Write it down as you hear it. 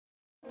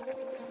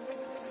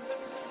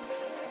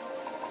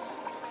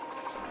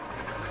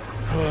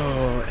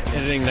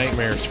editing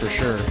nightmares for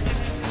sure.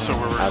 So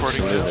we're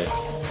recording Absolutely.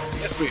 now?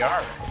 Yes, we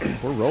are.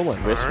 We're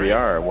rolling. Yes, we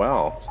are.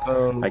 Well,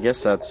 I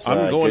guess that's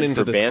I'm going good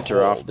into for this banter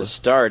cold. off the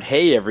start.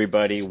 Hey,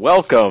 everybody.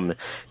 Welcome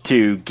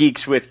to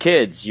Geeks with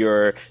Kids,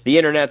 the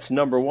internet's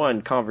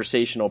 #1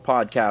 conversational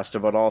podcast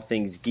about all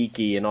things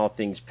geeky and all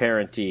things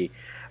parenty.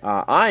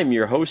 I'm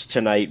your host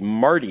tonight,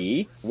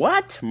 Marty.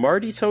 What?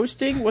 Marty's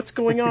hosting? What's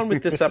going on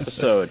with this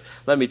episode?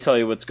 Let me tell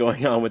you what's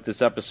going on with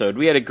this episode.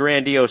 We had a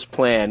grandiose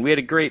plan. We had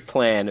a great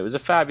plan. It was a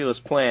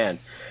fabulous plan.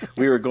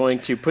 We were going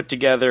to put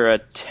together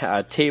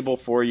a table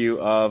for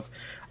you of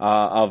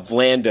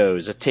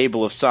Landos, a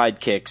table of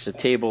sidekicks, a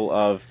table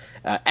of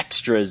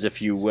extras,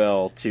 if you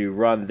will, to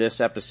run this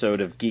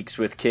episode of Geeks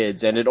with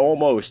Kids, and it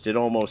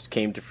almost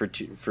came to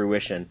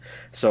fruition.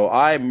 So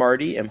I,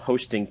 Marty, am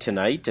hosting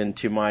tonight, and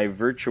to my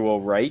virtual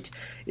right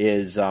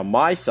is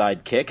my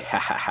sidekick.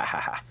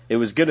 It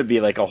was going to be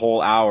like a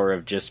whole hour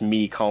of just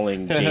me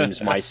calling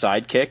James my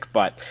sidekick,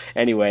 but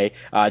anyway,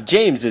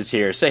 James is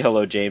here. Say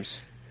hello,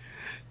 James.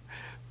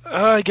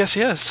 I guess,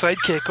 yes.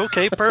 Sidekick.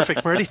 Okay,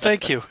 perfect. Marty,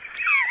 thank you.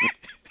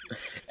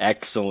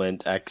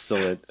 Excellent.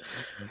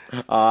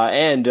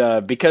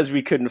 And because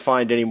we couldn't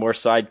find any more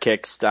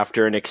sidekicks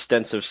after an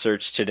extensive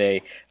search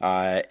today,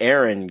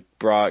 Aaron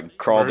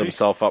crawled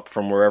himself up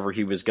from wherever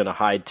he was going to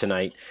hide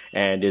tonight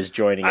and is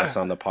joining us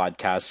on the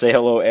podcast. Say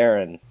hello,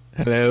 Aaron.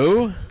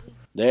 Hello.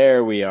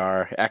 There we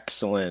are.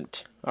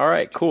 Excellent. All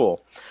right,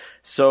 cool.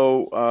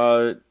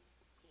 So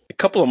a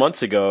couple of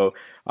months ago,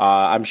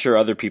 I'm sure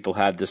other people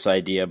had this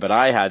idea, but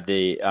I had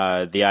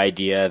the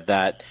idea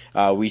that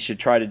we should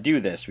try to do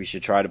this. We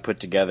should try to put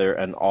together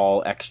an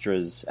all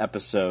extras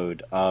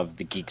episode of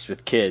the Geeks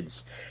with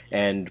Kids.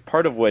 And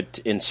part of what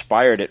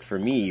inspired it for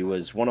me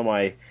was one of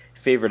my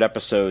favorite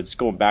episodes,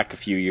 going back a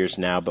few years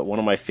now, but one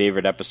of my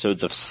favorite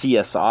episodes of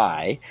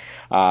CSI.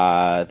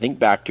 Think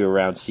back to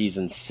around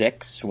season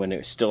 6 when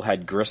it still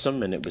had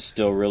Grissom and it was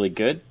still really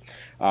good.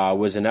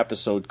 Was an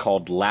episode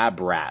called Lab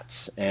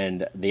Rats,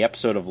 and the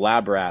episode of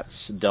Lab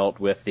Rats dealt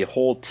with the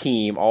whole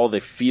team, all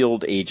the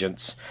field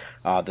agents,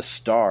 the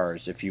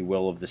stars, if you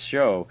will, of the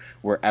show,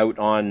 were out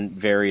on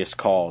various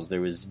calls.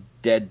 There was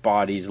dead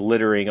bodies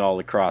littering all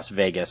across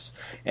Vegas,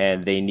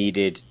 and they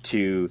needed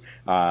to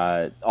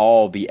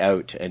all be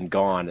out and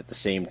gone at the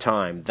same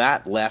time.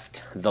 That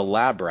left the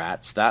Lab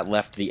Rats, that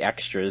left the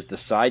extras, the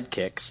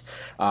sidekicks,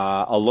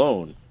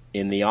 alone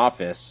in the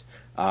office,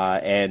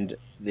 and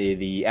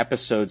the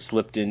episode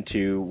slipped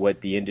into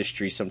what the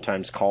industry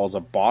sometimes calls a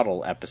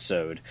bottle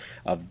episode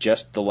of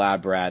just the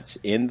Lab Rats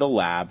in the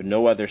lab,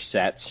 no other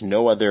sets,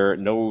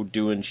 no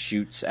doing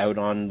shoots out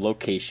on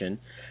location.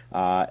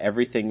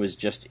 Everything was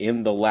just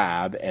in the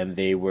lab, and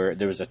there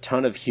was a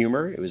ton of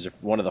humor. It was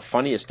one of the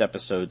funniest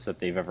episodes that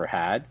they've ever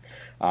had.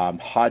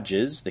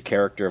 Hodges, the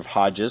character of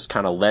Hodges,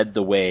 kind of led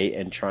the way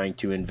in trying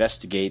to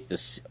investigate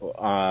this,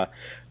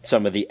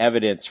 some of the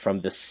evidence from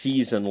the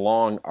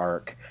season-long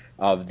arc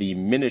of the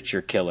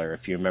Miniature Killer,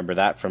 if you remember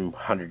that from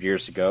 100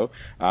 years ago,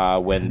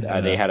 when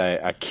they had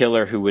a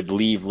killer who would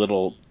leave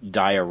little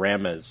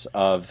dioramas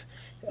of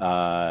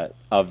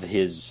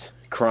his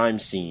crime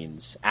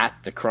scenes at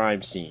the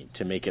crime scene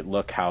to make it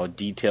look how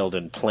detailed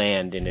and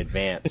planned in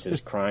advance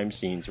his crime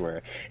scenes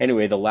were.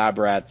 Anyway, the Lab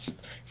Rats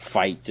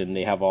fight, and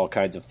they have all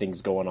kinds of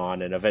things going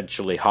on, and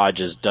eventually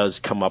Hodges does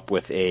come up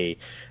with a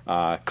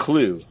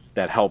clue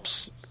that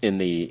helps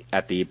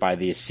by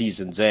the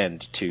season's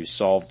end to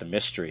solve the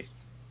mystery.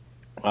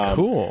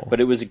 Cool. But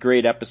it was a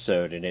great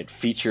episode, and it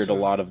featured a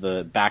lot of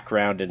the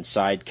background and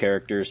side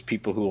characters.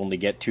 People who only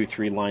get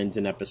 2-3 lines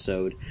an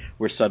episode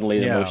were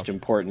suddenly the most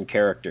important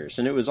characters,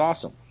 and it was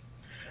awesome.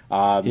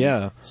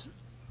 Yeah.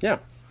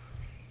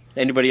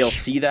 Anybody else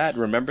see that?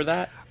 Remember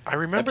that? I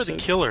remember episode? the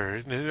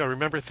killer. I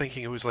remember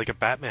thinking it was like a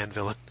Batman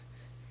villain.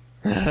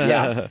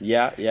 Yeah.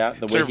 The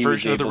It's way their he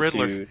version was of the able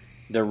Riddler. to.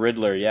 The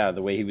Riddler, yeah,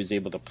 the way he was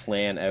able to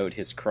plan out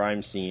his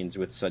crime scenes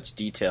with such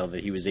detail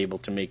that he was able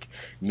to make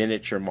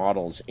miniature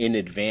models in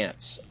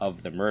advance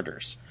of the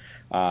murders,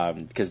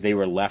 because they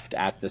were left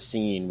at the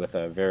scene with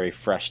a very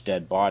fresh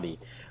dead body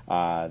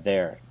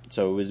there.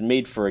 So it was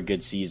made for a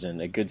good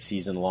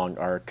season-long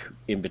arc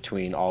in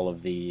between all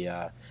of the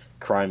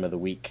crime of the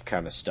week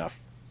kind of stuff.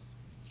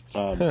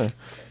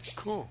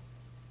 Cool.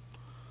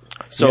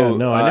 So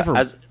I never.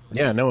 I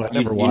never watched.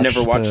 You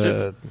never watched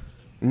it?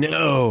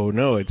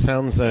 No. It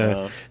sounds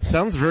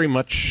very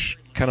much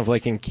kind of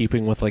like in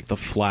keeping with like the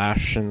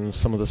Flash and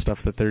some of the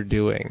stuff that they're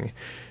doing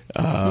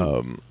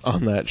on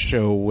that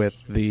show with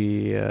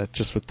the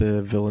just with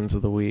the villains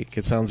of the week.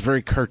 It sounds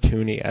very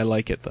cartoony. I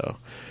like it though.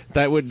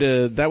 That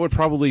would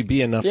probably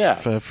be enough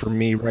for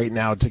me right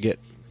now to get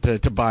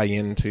to buy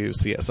into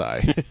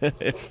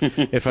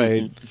CSI if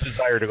I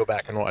desire to go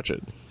back and watch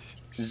it.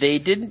 They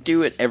didn't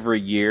do it every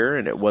year,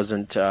 and it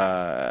wasn't.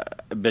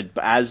 But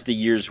as the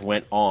years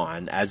went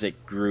on, as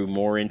it grew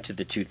more into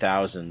the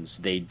 2000s,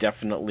 they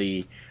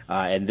definitely.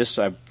 And this,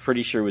 I'm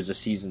pretty sure, was a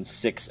season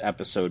 6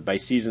 episode. By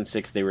season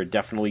 6, they were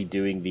definitely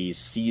doing these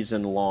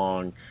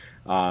season-long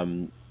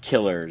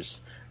killers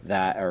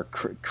that are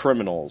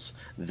criminals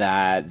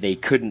that they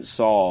couldn't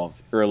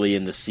solve early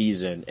in the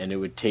season, and it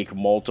would take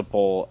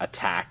multiple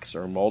attacks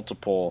or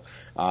multiple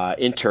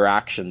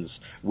interactions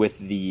with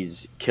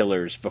these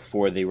killers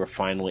before they were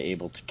finally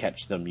able to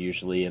catch them,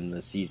 usually in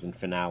the season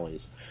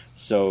finales.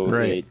 So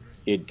Right.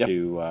 it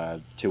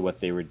to what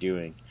they were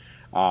doing.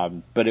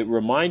 But it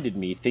reminded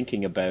me,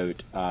 thinking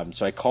about,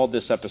 so I called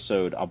this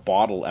episode a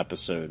bottle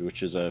episode,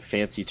 which is a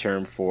fancy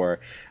term for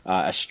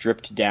a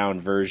stripped down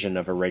version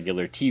of a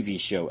regular TV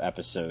show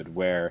episode,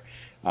 where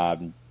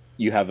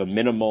you have a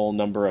minimal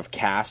number of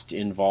cast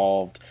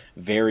involved,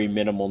 very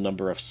minimal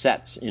number of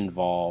sets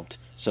involved,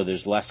 so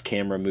there's less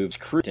camera moves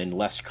and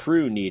less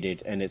crew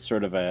needed, and it's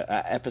sort of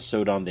a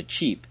episode on the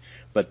cheap,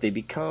 but they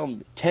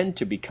tend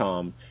to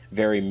become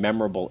very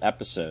memorable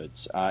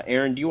episodes.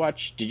 Aaron,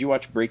 did you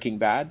watch Breaking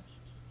Bad?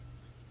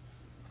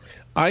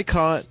 I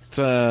caught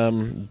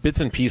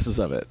bits and pieces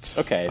of it.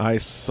 Okay. I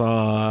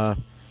saw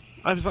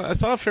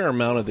a fair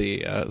amount of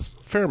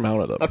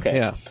them. Okay.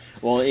 Yeah.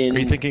 Well, Are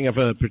you thinking of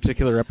a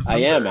particular episode? I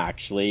am,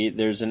 actually.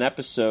 There's an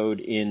episode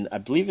in, I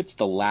believe it's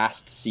the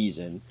last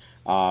season,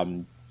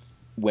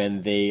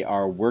 when they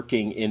are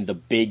working in the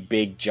big,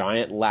 big,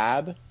 giant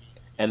lab,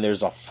 and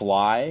there's a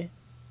fly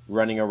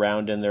running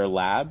around in their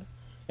lab,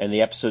 and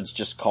the episode's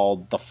just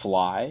called The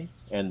Fly,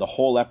 and the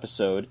whole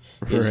episode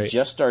is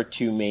just our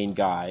two main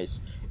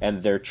guys,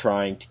 and they're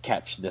trying to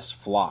catch this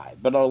fly.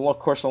 But of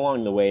course,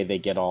 along the way, they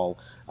get all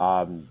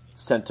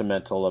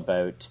sentimental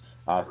about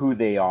who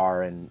they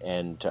are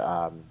and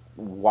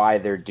why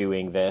they're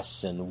doing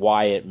this and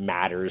why it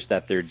matters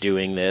that they're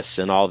doing this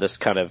and all this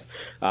kind of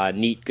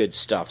neat, good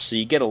stuff. So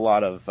you get a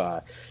lot of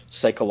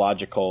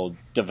psychological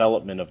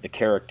development of the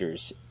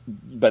characters,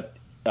 but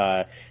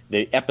the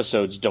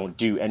episodes don't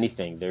do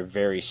anything. They're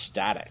very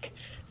static.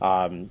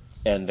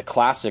 And the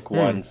classic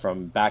one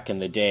from back in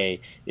the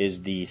day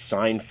is the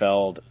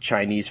Seinfeld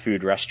Chinese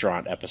food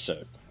restaurant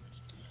episode.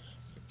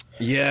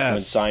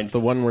 Yes, the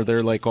one where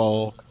they're like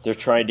they're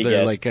trying to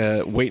they're like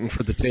waiting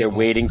for the table. They're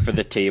waiting for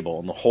the table,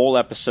 and the whole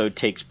episode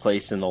takes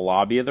place in the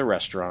lobby of the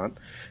restaurant.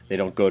 They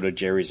don't go to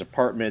Jerry's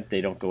apartment. They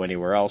don't go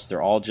anywhere else.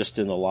 They're all just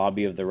in the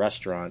lobby of the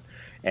restaurant,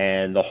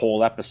 and the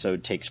whole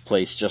episode takes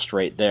place just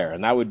right there.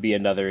 And that would be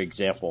another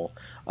example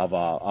of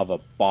a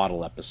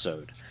bottle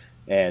episode.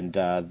 And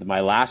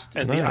my last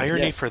the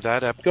irony for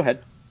that go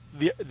ahead.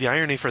 The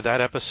irony for that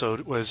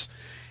episode was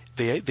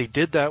they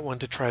did that one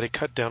to try to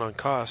cut down on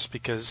costs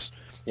because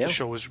the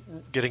show was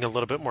getting a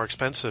little bit more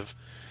expensive.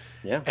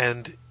 Yeah.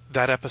 And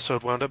that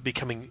episode wound up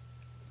becoming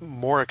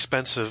more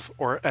expensive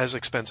or as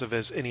expensive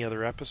as any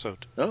other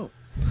episode. Oh.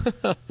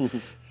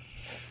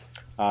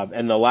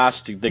 And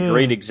the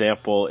great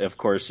example, of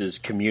course, is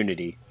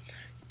Community,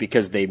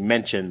 because they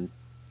mention,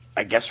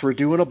 I guess we're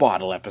doing a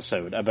bottle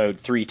episode about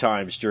 3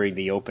 times during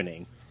the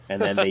opening,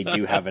 and then they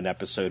do have an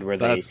episode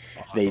where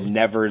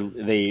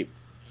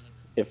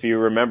if you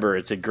remember,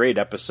 it's a great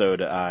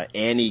episode.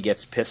 Annie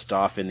gets pissed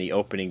off in the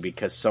opening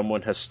because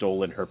someone has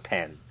stolen her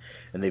pen,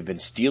 and they've been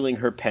stealing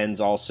her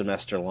pens all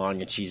semester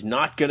long, and she's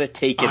not going to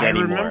take it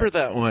anymore. I remember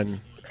that one.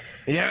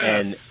 Yes.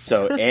 And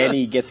so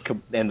Annie gets,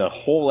 and the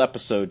whole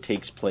episode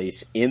takes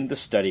place in the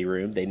study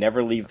room. They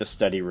never leave the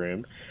study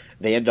room.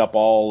 They end up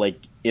all like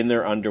in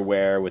their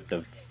underwear with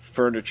the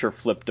furniture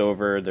flipped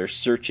over. They're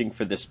searching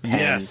for this pen.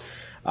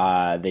 Yes.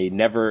 They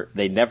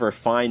never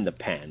find the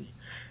pen.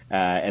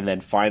 And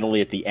then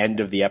finally, at the end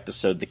of the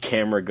episode, the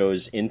camera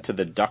goes into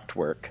the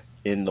ductwork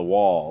in the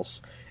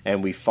walls,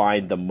 and we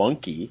find the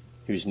monkey,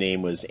 whose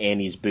name was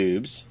Annie's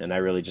Boobs, and I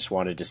really just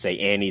wanted to say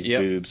Annie's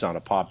Boobs on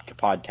a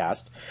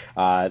podcast.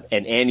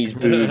 And Annie's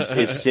Boobs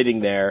is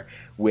sitting there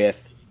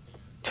with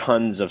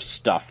tons of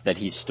stuff that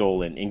he's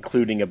stolen,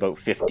 including about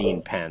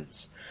 15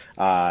 pens.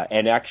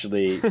 And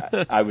actually,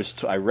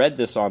 I read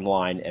this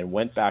online and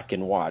went back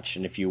and watched.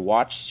 And if you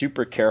watch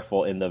super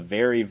careful in the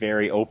very,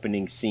 very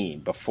opening scene,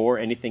 before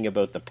anything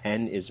about the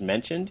pen is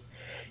mentioned,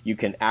 you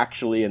can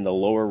actually, in the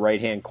lower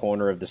right-hand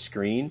corner of the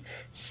screen,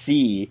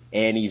 see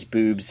Annie's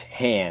Boob's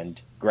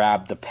hand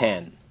grab the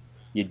pen.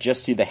 You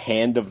just see the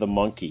hand of the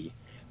monkey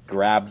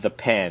grab the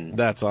pen.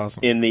 That's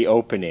awesome. In the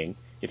opening,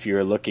 if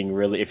you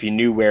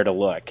knew where to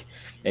look.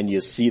 And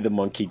you see the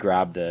monkey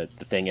grab the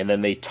thing, and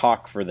then they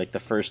talk for like the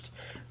first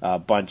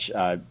bunch.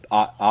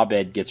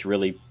 Abed gets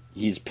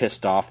he's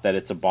pissed off that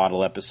it's a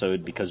bottle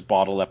episode because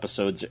bottle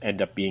episodes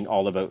end up being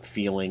all about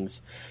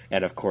feelings,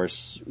 and of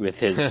course with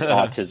his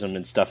autism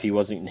and stuff, he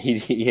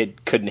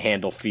couldn't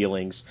handle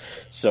feelings,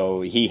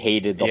 so he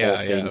hated the whole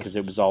thing because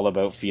it was all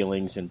about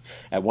feelings. And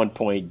at one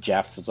point,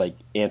 Jeff was like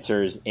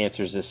answers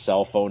his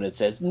cell phone and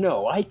says,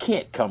 "No, I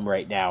can't come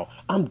right now.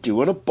 I'm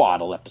doing a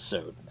bottle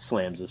episode." And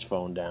slams his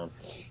phone down.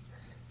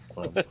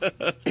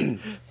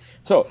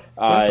 So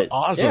that's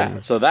awesome. Yeah,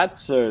 so that's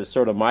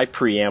sort of my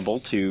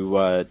preamble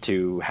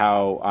to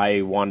how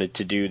I wanted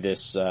to do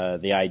this.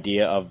 The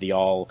idea of the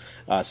all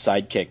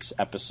sidekicks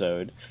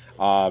episode.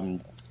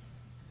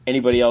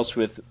 Anybody else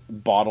with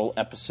bottle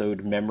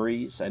episode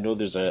memories? I know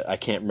I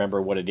can't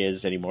remember what it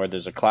is anymore.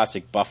 There's a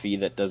classic Buffy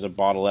that does a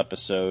bottle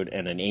episode,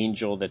 and an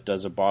Angel that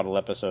does a bottle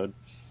episode.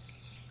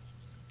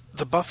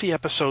 the Buffy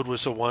episode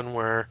was the one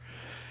where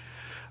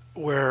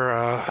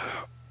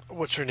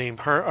what's her name?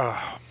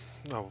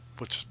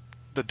 What's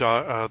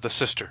the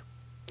sister?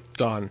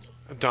 Dawn.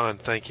 Dawn,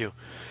 thank you.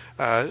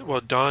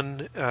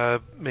 Dawn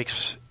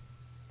makes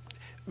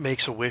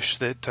a wish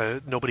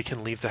that nobody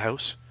can leave the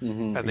house,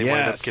 and they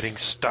wind up getting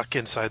stuck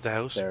inside the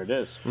house. There it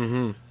is.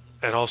 Mm-hmm.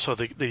 And also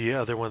the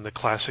other one, the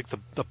classic,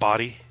 the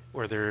body,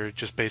 where they're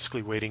just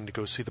basically waiting to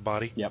go see the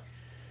body. Yep.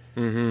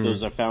 Mm-hmm.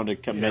 Those I found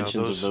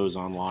mentions of those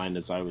online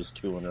as I was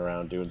tooling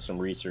around doing some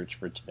research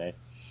for today.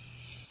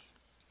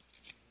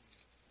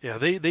 Yeah,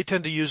 they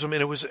tend to use them,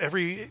 and it was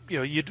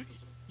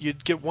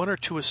you'd get one or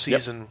two a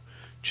season,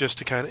 just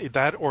to kind of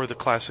that, or the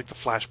classic, the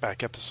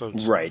flashback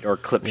episodes, right, or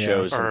clip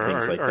shows and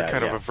things like that, or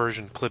kind of a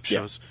version clip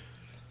shows.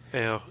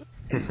 Yeah.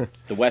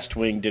 The West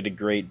Wing did a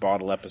great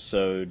bottle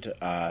episode.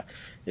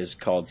 Is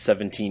called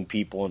 17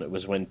 People, and it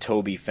was when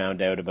Toby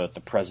found out about the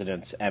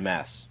president's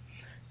MS.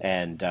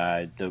 And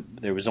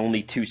there was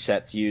only 2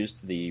 sets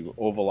used, the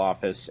Oval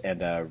Office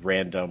and a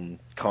random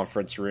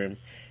conference room.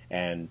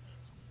 And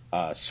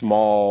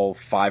small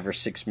 5 or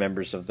 6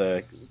 members of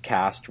the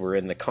cast were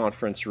in the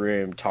conference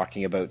room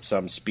talking about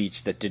some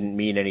speech that didn't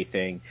mean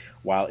anything,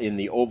 while in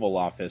the Oval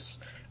Office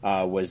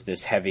was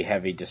this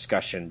heavy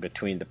discussion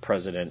between the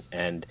president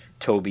and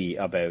Toby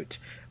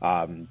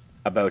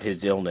about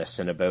his illness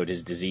and about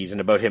his disease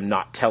and about him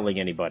not telling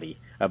anybody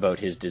about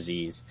his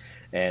disease.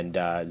 And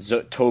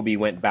Toby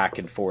went back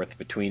and forth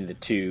between the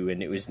two,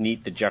 and it was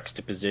neat, the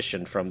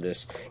juxtaposition from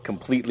this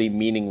completely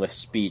meaningless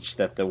speech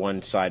that the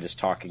one side is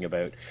talking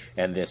about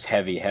and this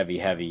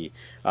heavy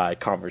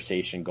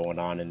conversation going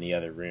on in the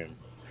other room.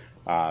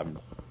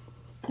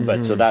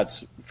 But so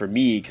that's, for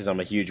me, because I'm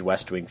a huge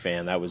West Wing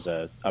fan, that was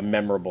a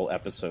memorable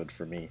episode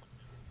for me.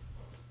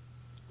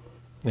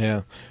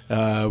 Yeah.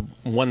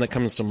 One that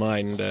comes to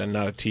mind,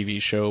 not a TV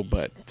show,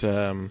 but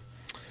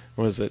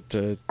was it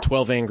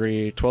 12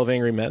 Angry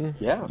Men?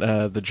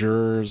 Yeah. The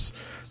jurors,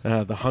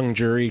 the hung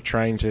jury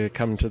trying to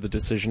come to the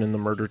decision in the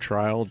murder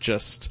trial,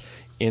 just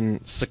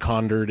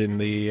seconded in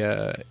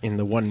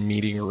the one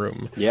meeting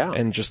room. Yeah.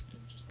 And just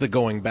the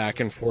going back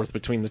and forth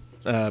between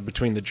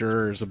the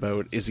jurors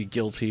about, is he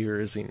guilty or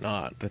is he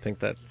not? I think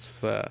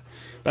that's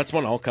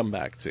one I'll come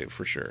back to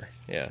for sure.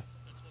 Yeah.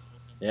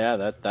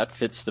 Yeah, that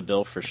fits the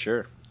bill for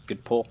sure.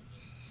 Good pull.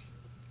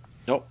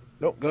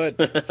 Nope, good.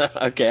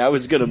 Okay, I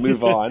was going to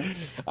move on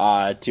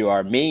to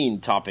our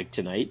main topic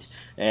tonight.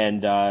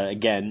 And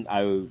again,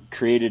 I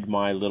created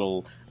my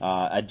little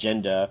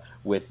agenda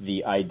with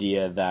the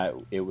idea that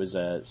it was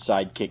a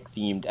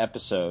sidekick-themed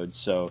episode.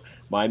 So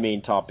my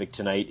main topic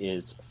tonight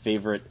is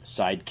favorite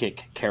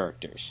sidekick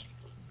characters.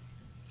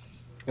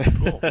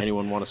 Cool.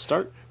 Anyone want to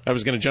start? I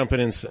was going to jump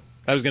in and say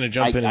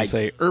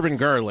Urban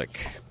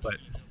Garlic, but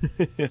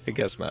I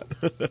guess not.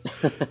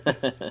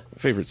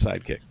 Favorite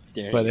sidekick.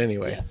 But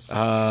anyway. Yes.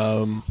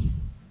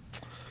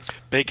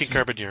 Bacon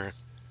carbonara.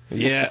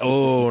 Yeah,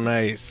 oh,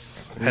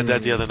 nice. Had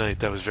that the other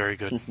night. That was very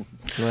good.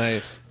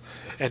 Nice.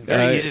 And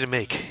very easy to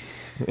make.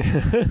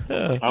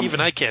 Even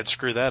I can't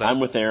screw that up.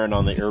 I'm with Aaron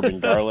on the Urban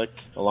Garlic,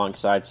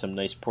 alongside some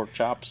nice pork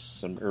chops,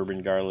 some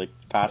Urban Garlic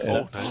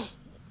pasta. Oh, nice.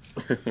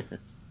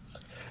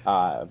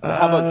 But how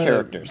about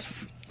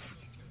characters?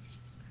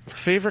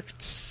 Favorite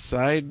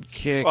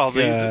sidekick? Well,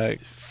 the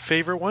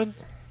favorite one?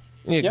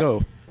 Yeah,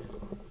 go.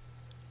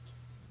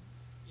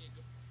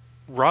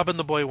 Robin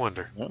the Boy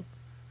Wonder. Yeah.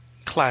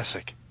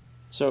 Classic.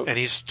 And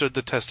he stood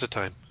the test of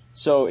time.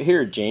 So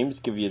here,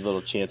 James, give you a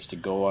little chance to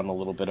go on a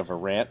little bit of a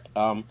rant.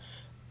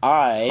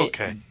 I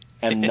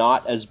am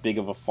not as big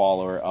of a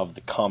follower of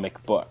the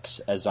comic books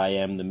as I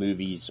am the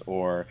movies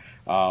or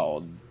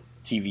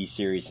TV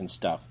series and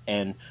stuff.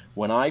 And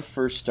when I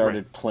first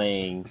started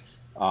playing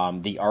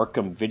the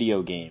Arkham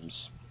video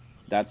games,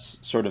 that's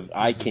sort of,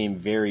 I came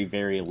very,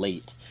 very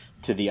late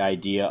to the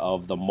idea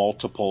of the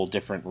multiple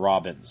different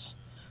Robins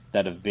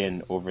that have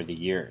been over the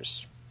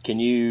years. Can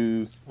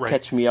you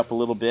catch me up a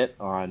little bit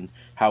on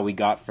how we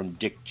got from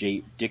Dick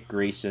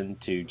Grayson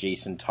to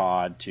Jason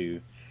Todd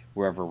to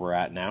wherever we're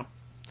at now?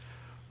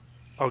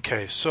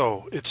 Okay,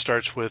 so it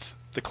starts with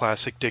the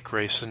classic Dick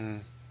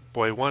Grayson,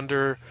 Boy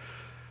Wonder.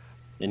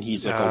 And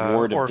he's like a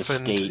ward of the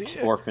state.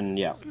 Orphan,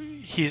 yeah.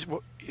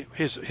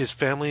 His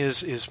family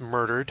is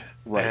murdered,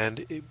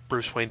 and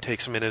Bruce Wayne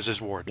takes him in as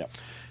his ward. Yep.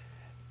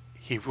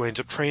 He winds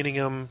up training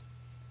him.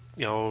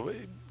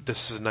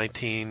 This is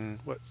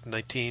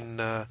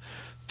 1930s,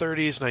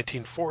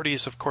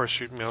 1940s. Of course,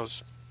 he's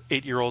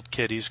 8-year-old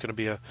kid. He's going to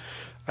be a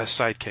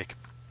sidekick.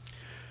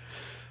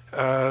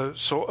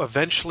 So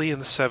eventually, in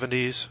the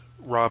 70s,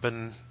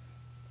 Robin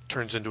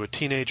turns into a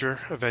teenager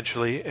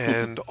eventually,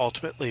 and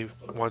ultimately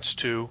wants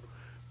to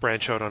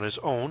branch out on his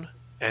own.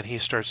 And he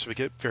starts to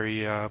get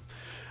very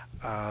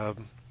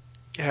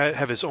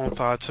have his own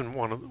thoughts and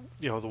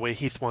the way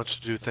he wants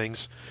to do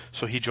things.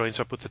 So he joins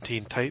up with the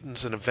Teen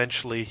Titans, and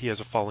eventually he has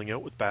a falling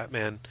out with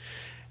Batman.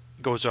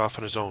 Goes off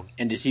on his own.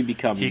 And does he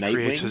become Nightwing? He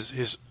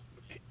creates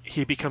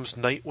he becomes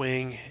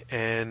Nightwing,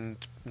 and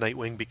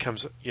Nightwing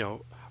becomes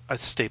a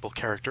stable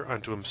character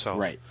unto himself.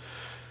 Right.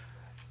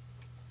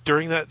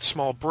 During that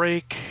small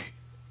break,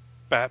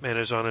 Batman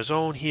is on his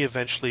own, he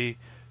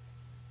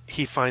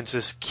finds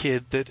this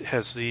kid that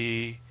has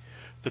the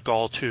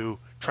gall to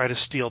try to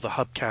steal the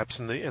hubcaps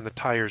and the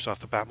tires off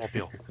the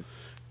Batmobile,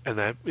 and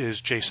that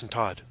is Jason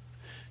Todd.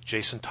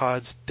 Jason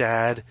Todd's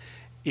dad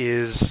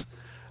is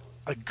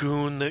a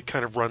goon that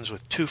kind of runs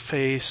with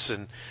Two-Face,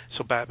 and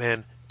so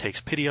Batman takes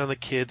pity on the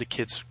kid. The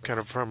kid's kind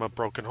of from a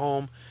broken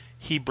home.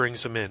 He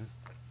brings him in,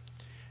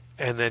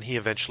 and then he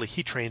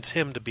trains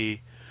him to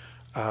be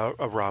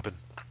a Robin.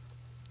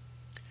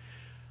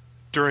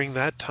 During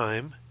that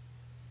time,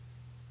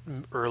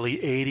 early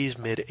 80s,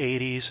 mid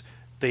 80s,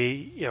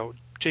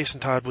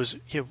 Jason Todd was,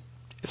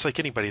 it's like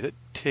anybody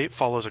that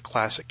follows a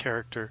classic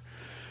character.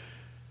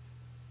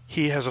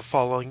 He has a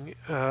following.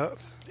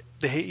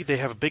 They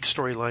have a big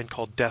storyline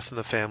called Death in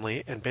the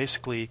Family, and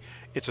basically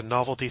it's a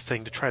novelty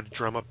thing to try to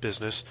drum up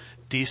business.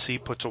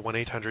 DC puts a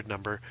 1-800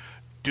 number.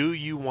 Do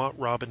you want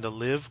Robin to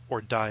live or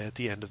die at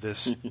the end of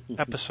this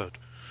episode?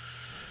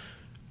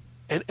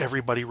 And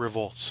everybody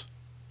revolts.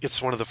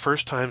 It's one of the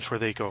first times where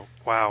they go,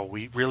 wow,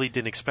 we really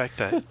didn't expect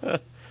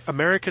that.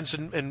 Americans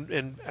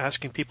and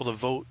asking people to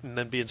vote and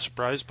then being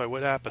surprised by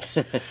what happens.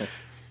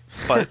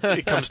 But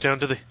it comes down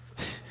to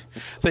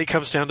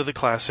the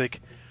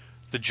classic,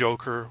 the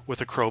Joker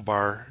with a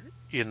crowbar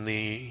in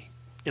the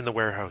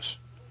warehouse.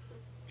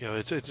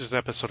 It's an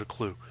episode of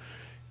Clue,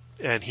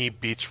 and he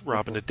beats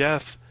Robin to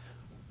death,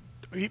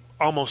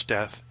 almost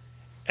death,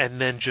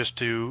 and then just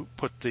to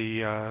put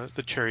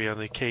the cherry on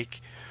the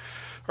cake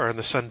or on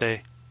the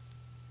sundae,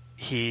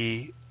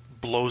 he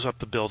blows up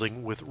the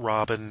building with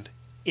Robin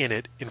in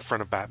it in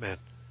front of Batman.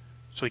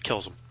 So he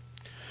kills him.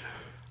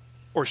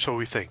 Or so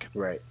we think.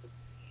 Right.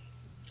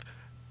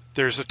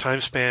 There's a time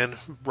span,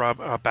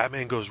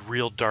 Batman goes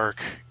real dark,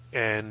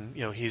 and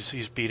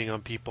he's beating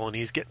on people, and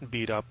he's getting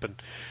beat up,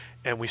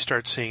 and we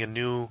start seeing a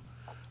new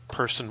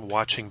person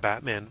watching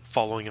Batman,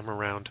 following him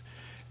around,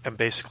 and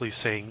basically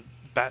saying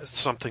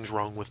something's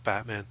wrong with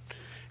Batman.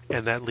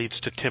 And that leads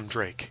to Tim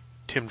Drake.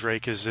 Tim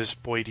Drake is this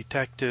boy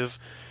detective.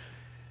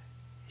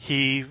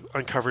 He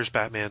uncovers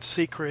Batman's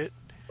secret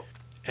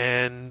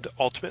and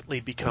ultimately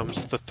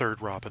becomes the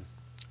third Robin,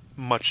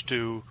 much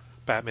to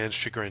Batman's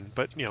chagrin.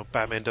 But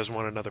Batman doesn't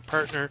want another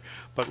partner,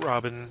 but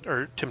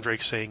Tim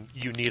Drake's saying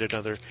you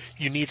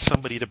need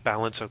somebody to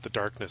balance out the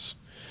darkness,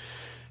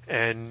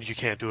 and you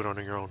can't do it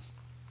on your own.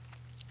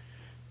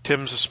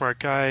 Tim's a smart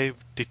guy,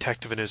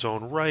 detective in his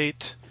own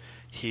right.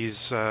 He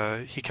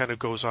kind of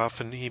goes off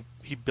and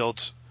he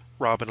builds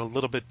Robin a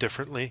little bit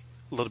differently,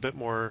 a little bit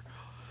more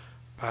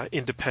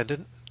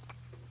independent.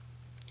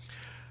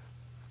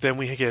 Then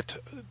we get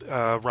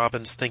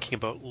Robin's thinking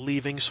about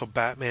leaving, so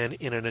Batman,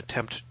 in an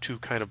attempt to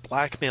kind of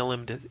blackmail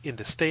him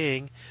into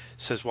staying,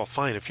 says, well,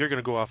 fine, if you're going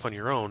to go off on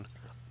your own,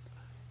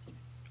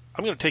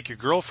 I'm going to take your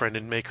girlfriend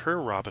and make her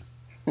Robin.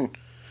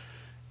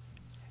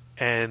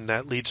 And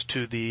that leads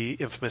to the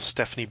infamous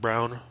Stephanie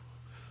Brown,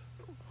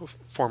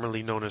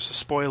 formerly known as the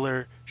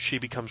Spoiler. She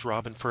becomes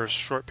Robin for a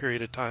short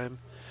period of time.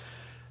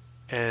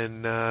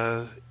 And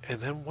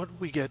then what do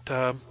we get?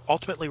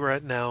 Ultimately, we're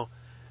at now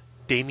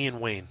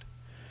Damian Wayne,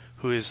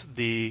 who is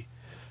the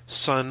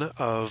son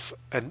of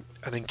an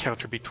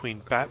encounter between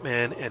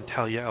Batman and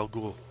Talia al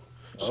Ghul.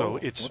 So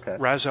it's okay.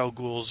 Ra's al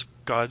Ghul's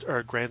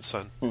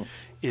grandson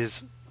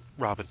is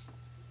Robin.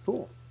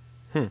 Cool.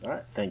 All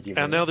right, thank you.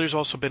 And now there's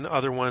also been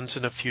other ones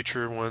and a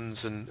future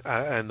ones, and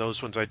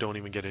those ones I don't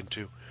even get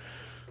into.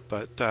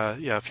 But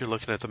if you're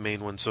looking at the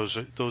main ones,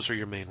 those are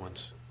your main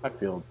ones. I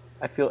feel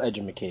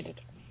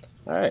edumacated.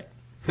 All right.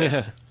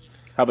 How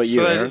about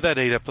you? So that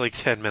ate up like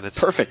 10 minutes.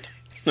 Perfect.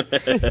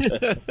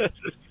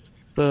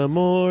 The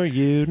more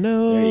you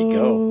know. There you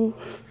go.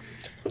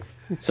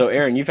 So,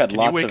 Aaron, you've had Can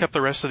you wake up the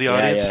rest of the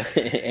audience?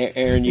 Yeah.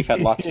 Aaron, you've had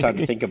lots of time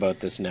to think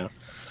about this now.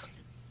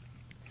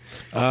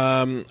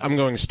 I'm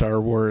going Star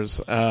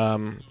Wars.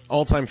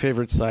 All-time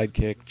favorite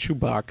sidekick,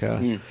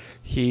 Chewbacca.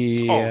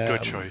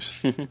 Good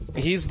choice.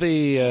 He's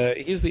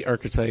the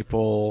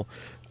archetypal,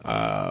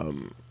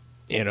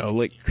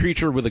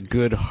 creature with a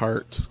good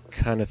heart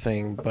kind of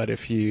thing. But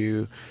if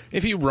you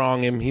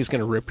wrong him, he's going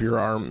to rip your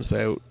arms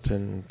out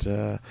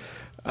and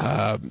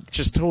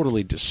just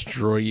totally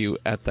destroy you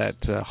at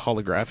that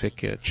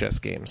holographic chess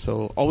game.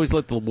 So always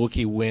let the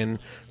Wookiee win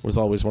was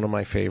always one of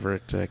my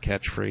favorite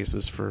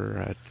catchphrases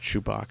for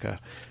Chewbacca.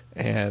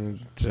 And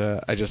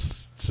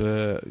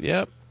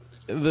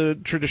the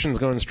tradition's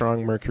going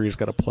strong. Mercury's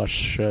got a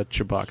plush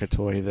Chewbacca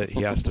toy that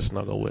he has to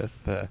snuggle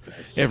with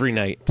every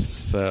night.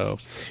 So,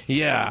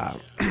 yeah.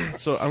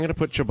 So I'm going to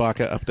put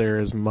Chewbacca up there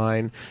as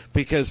mine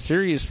because,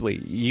 seriously,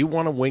 you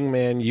want a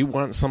wingman, you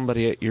want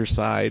somebody at your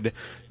side.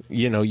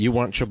 You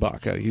want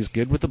Chewbacca. He's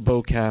good with the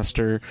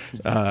bowcaster,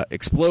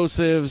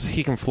 explosives.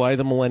 He can fly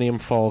the Millennium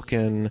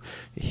Falcon.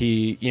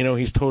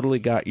 He's totally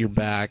got your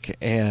back.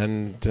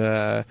 And,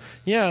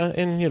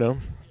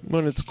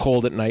 when it's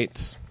cold at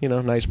night,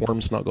 nice warm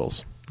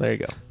snuggles. There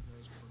you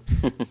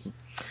go.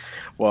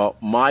 Well,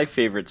 my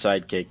favorite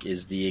sidekick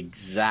is the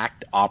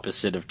exact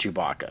opposite of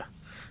Chewbacca.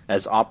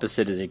 as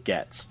opposite as it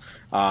gets.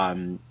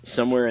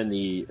 Somewhere in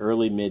the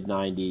early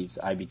mid-90s,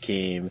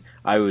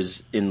 I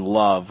was in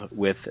love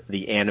with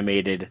the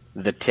animated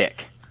The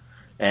Tick.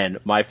 And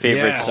my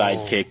favorite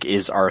sidekick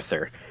is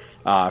Arthur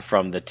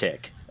from The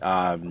Tick.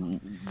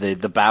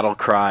 The battle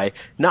cry,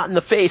 "Not in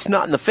the face,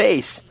 not in the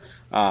face,"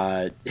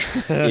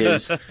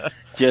 is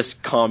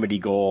just comedy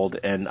gold.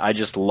 And I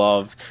just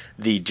love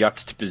the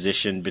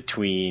juxtaposition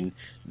between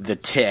the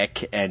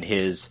Tick and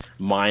his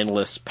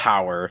mindless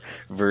power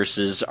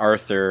versus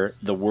Arthur,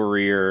 the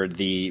warrior,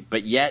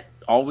 but yet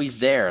always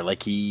there.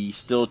 Like, he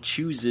still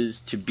chooses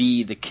to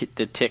be the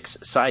Tick's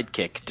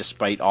sidekick,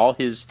 despite all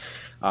his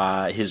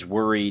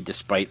worry,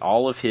 despite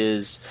all of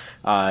his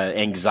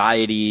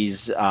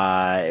anxieties,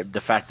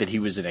 the fact that he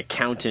was an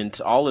accountant,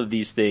 all of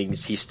these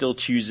things. He still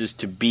chooses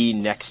to be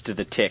next to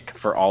the Tick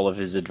for all of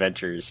his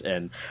adventures,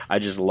 and I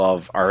just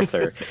love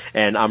Arthur.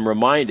 And I'm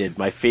reminded,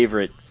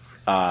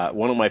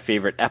 one of my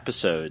favorite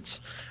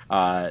episodes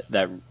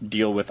that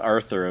deal with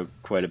Arthur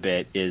quite a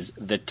bit is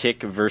The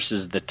Tick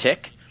versus the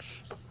Tick,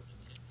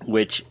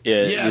 which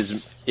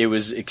it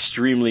was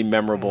extremely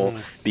memorable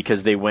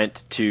because they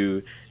went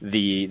to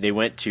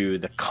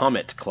the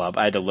Comet Club.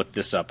 I had to look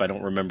this up. I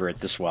don't remember it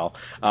this well.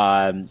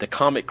 The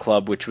Comet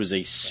Club, which was a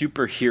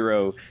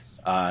superhero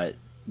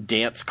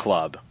dance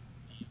club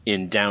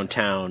in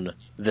downtown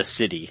the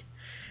city,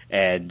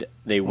 and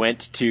they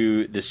went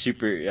to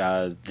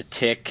the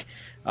Tick.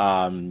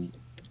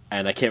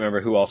 And I can't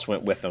remember who else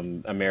went with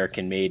them.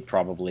 American Made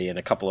probably, and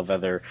a couple of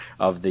other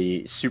of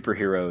the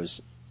superheroes.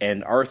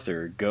 And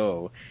Arthur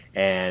go,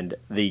 and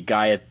the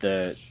guy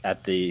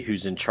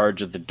who's in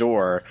charge of the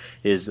door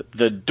is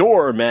the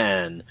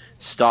doorman,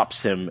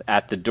 stops him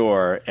at the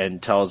door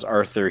and tells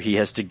Arthur he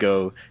has to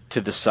go to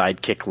the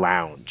sidekick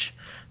lounge.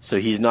 So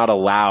he's not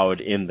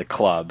allowed in the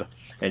club.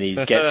 And he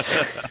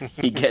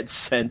gets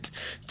sent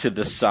to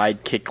the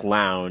sidekick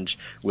lounge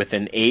with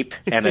an ape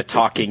and a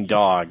talking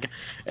dog,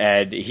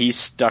 and he's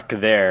stuck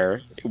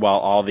there while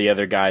all the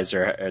other guys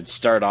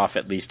start off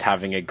at least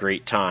having a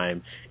great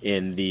time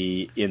in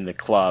the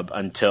club,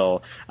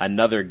 until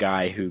another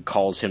guy who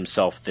calls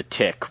himself the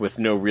Tick with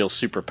no real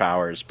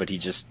superpowers, but he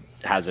just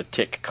has a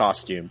Tick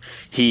costume.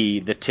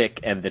 The Tick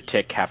and the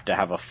Tick have to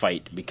have a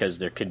fight because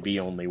there can be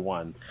only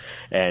one.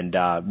 And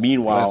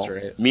meanwhile,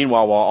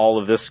 while all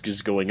of this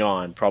is going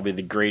on, probably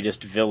the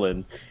greatest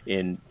villain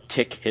in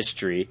Tick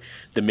history,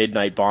 the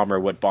Midnight Bomber,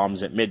 what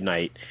bombs at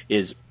midnight,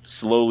 is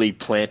slowly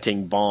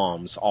planting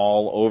bombs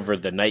all over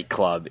the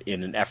nightclub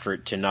in an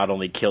effort to not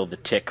only kill the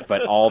Tick,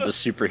 but all the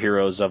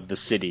superheroes of the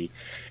city.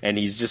 And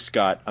he's just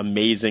got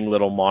amazing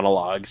little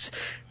monologues.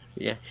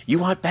 Yeah, you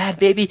want bad,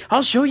 baby?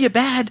 I'll show you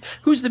bad.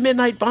 Who's the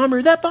Midnight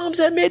Bomber? That bomb's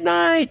at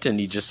midnight. And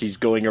he's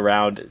going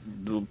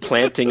around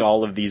planting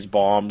all of these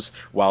bombs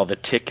while the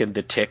Tick and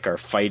the Tick are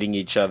fighting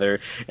each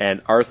other.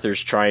 And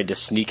Arthur's trying to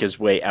sneak his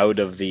way out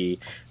of the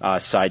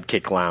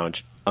sidekick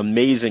lounge.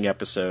 Amazing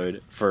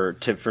episode for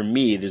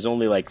me. There's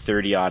only like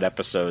 30 odd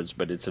episodes,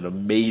 but it's an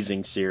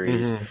amazing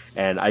series,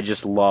 and I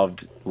just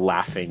loved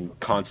laughing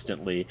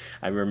constantly.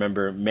 I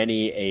remember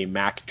many a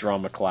Mac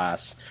drama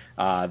class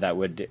that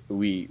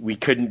we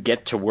couldn't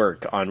get to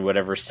work on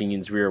whatever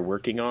scenes we were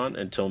working on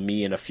until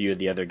me and a few of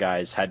the other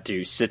guys had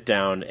to sit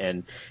down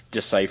and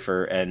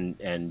decipher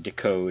and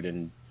decode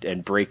and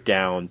break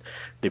down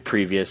the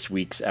previous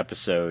week's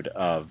episode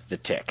of The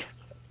Tick.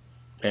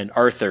 And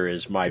Arthur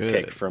is my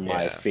pick for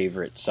my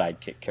favorite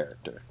sidekick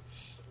character.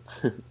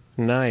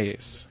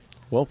 Nice.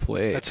 Well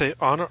played. I'd say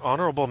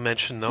honorable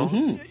mention, though.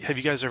 Mm-hmm. Have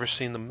you guys ever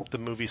seen the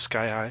movie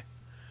Sky High?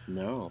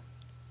 No.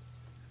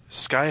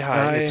 Sky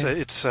High.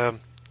 It's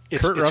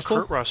Kurt Russell?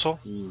 Kurt Russell.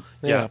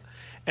 Yeah.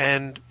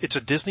 And it's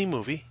a Disney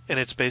movie, and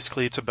it's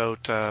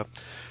about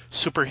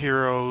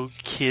superhero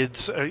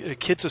kids of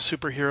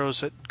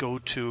superheroes that go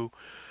to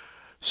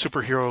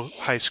superhero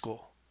high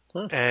school.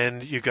 Huh.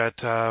 And you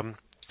got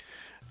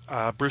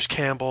Bruce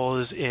Campbell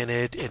is in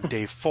it, and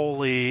Dave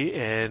Foley,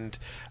 and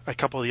a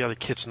couple of the other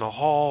kids in the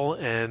hall,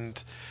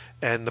 and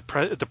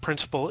the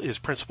principal is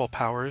Principal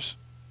Powers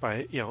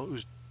by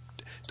who's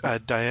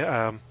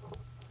Linda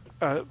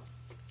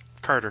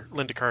Carter.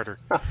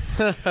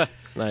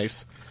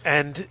 Nice.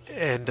 And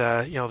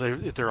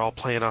they're all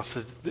playing off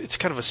it's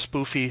kind of a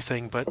spoofy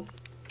thing, but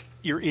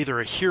you're either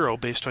a hero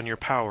based on your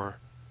power,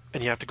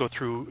 and you have to go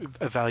through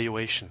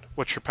evaluation.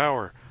 What's your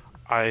power?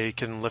 I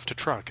can lift a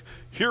truck.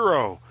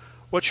 Hero.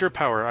 What's your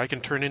power? I can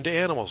turn into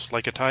animals.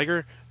 Like a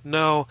tiger?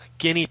 No.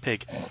 Guinea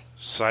pig.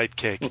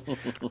 Sidekick.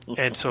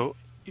 And so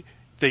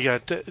they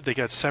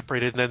got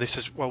separated, and then they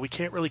says, well, we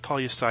can't really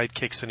call you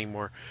sidekicks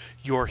anymore.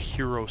 You're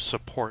hero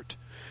support.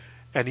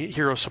 And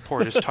hero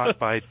support is taught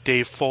by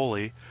Dave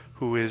Foley,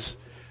 who is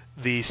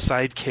the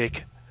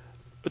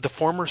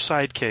former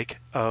sidekick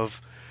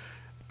of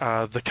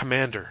the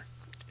Commander.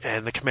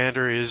 And the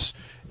Commander is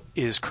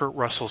Kurt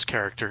Russell's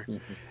character.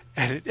 Mm-hmm.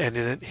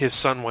 And his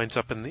son winds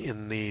up in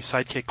the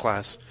sidekick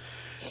class,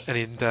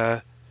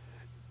 and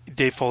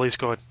Dave Foley's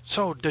going,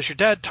 so does your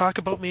dad talk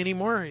about me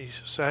anymore? He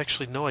says,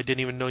 actually, no, I didn't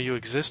even know you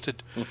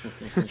existed.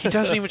 He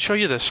doesn't even show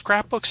you the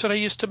scrapbooks that I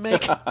used to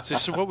make.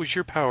 So what was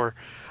your power?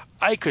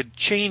 I could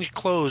change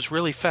clothes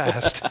really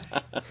fast.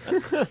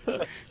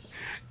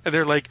 And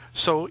they're like,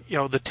 so,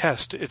 the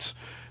test, it's,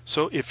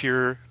 so if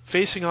you're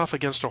facing off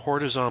against a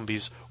horde of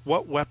zombies,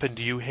 what weapon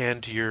do you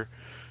hand to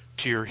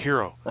your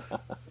hero?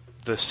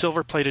 The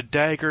silver-plated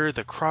dagger,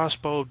 the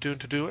crossbow,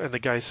 and the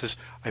guy says,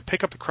 I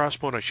pick up the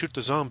crossbow and I shoot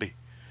the zombie.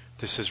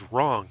 This is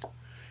wrong.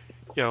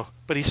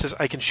 But he says,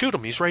 I can shoot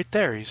him. He's right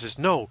there. He says,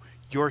 no,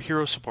 you're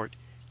hero support.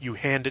 You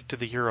hand it to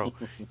the hero.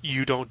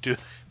 You don't do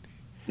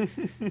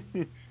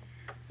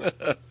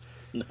that.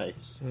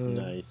 Nice.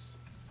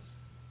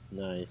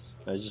 I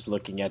was just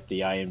looking at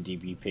the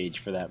IMDb page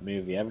for that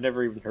movie. I've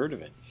never even heard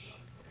of it,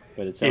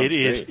 but it sounds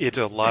great. It's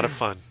a lot of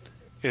fun.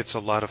 It's a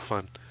lot of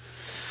fun.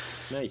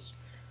 Nice.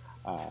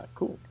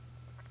 Cool.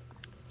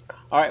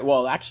 All right.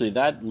 Well, actually,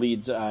 that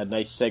leads a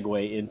nice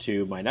segue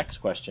into my next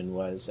question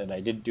was, and I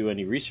didn't do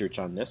any research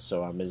on this,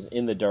 so I'm as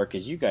in the dark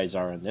as you guys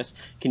are on this.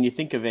 Can you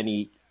think of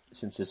any,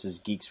 since this is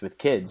Geeks with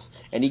Kids,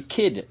 any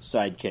kid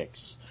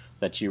sidekicks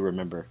that you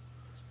remember?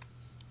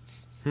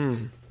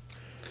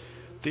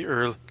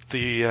 The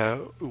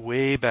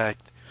way back,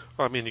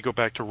 you go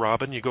back to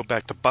Robin, you go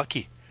back to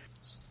Bucky.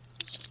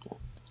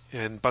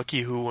 And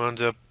Bucky, who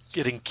wound up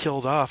getting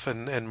killed off,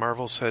 and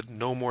Marvel said,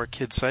 no more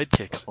kid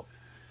sidekicks.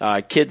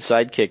 Kid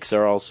sidekicks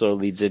are also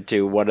leads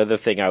into one other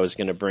thing I was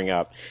going to bring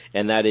up,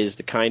 and that is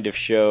the kind of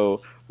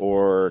show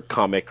or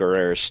comic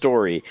or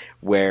story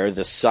where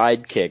the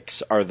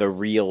sidekicks are the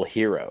real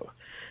hero.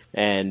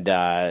 And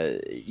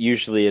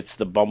usually it's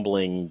the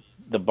bumbling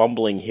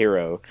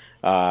hero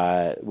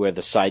where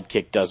the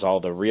sidekick does all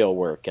the real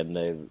work.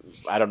 And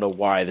I don't know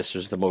why this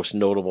was the most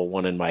notable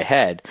one in my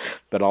head,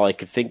 but all I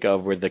could think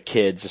of were the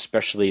kids,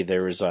 especially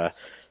there was a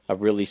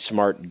really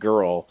smart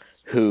girl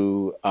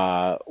who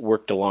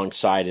worked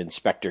alongside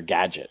Inspector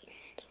Gadget.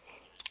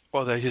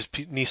 Oh, his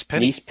niece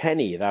Penny? Niece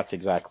Penny, that's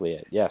exactly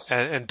it, yes.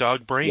 And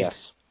Dog Brain.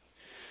 Yes.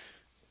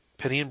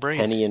 Penny and Brain.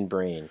 Penny and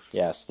Brain,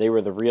 yes. They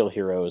were the real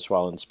heroes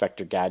while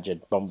Inspector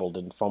Gadget bumbled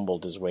and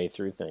fumbled his way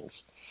through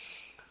things.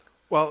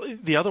 Well,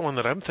 the other one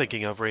that I'm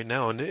thinking of right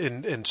now,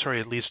 and sorry,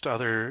 at least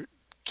other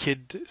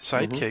kid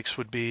sidekicks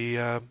would be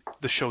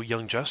the show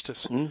Young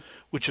Justice,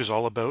 which is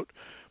all about,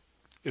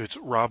 it's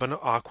Robin,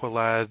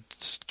 Aqualad,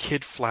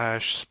 Kid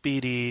Flash,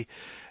 Speedy,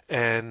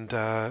 and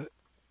then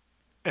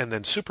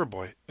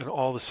Superboy, and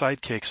all the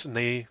sidekicks, and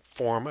they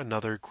form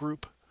another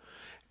group.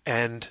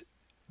 And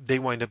they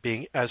wind up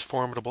being as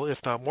formidable,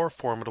 if not more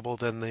formidable,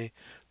 than the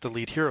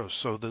lead heroes.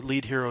 So the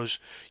lead heroes,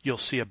 you'll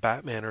see a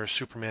Batman or a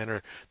Superman,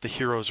 or the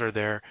heroes are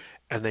there,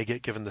 and they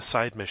get given the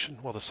side mission.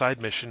 Well, the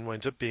side mission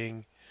winds up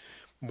being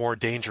more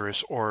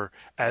dangerous, or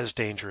as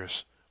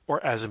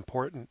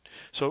important.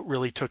 So it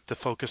really took the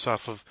focus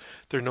off of,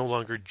 they're no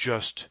longer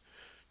just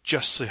a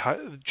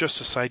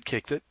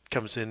sidekick that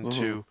comes in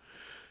to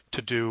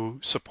do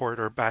support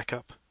or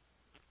backup.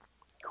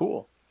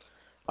 Cool.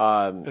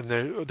 And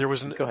there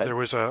was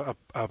a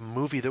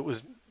movie that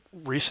was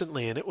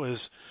recently, and it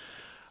was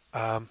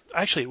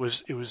it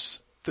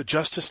was the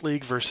Justice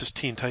League versus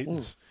Teen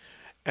Titans,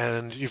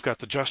 and you've got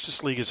the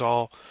Justice League is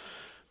all,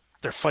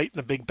 they're fighting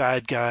a big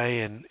bad guy,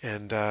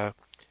 and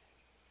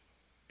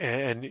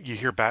you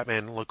hear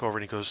Batman look over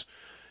and he goes,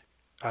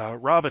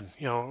 Robin,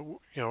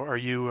 are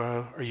you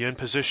in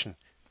position?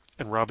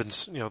 And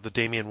Robin's, the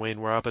Damian Wayne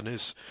Robin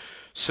is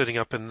sitting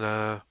up in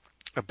a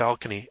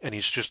balcony, and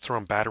he's just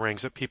throwing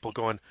batarangs at people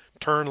going,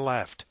 turn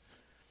left,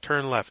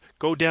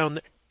 go down,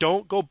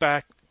 don't go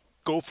back,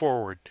 go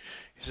forward.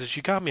 He says,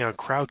 you got me on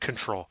crowd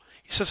control.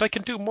 He says, I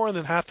can do more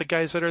than half the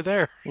guys that are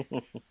there.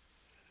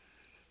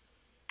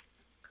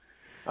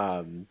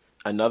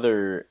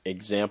 Another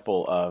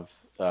example of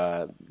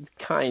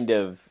kind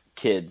of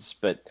kids,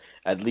 but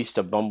at least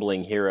a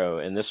bumbling hero,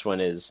 and this one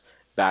is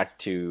back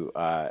to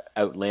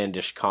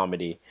outlandish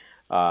comedy.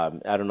 I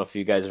don't know if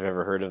you guys have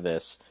ever heard of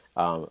this.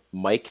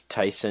 Mike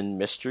Tyson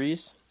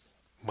Mysteries.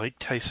 Mike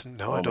Tyson?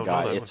 No, I don't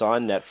know that. It's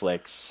on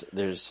Netflix.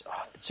 Is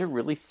there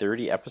really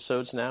 30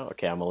 episodes now?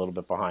 Okay, I'm a little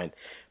bit behind.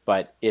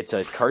 But it's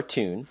a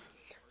cartoon.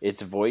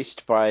 It's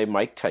voiced by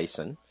Mike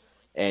Tyson,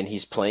 and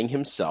he's playing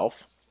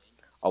himself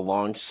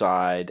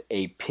alongside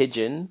a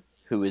pigeon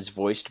who is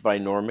voiced by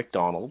Norm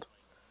Macdonald.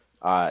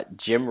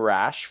 Jim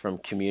Rash from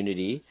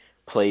Community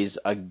plays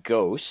a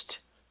ghost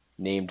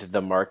named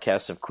the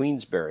Marquess of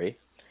Queensberry,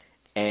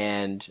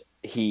 and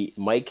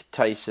Mike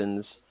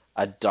Tyson's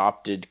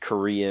adopted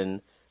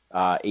Korean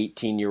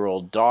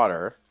 18-year-old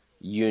daughter,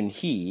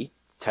 Yoon-hee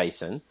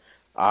Tyson.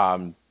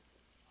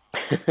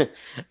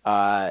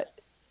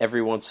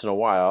 Every once in a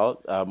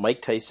while,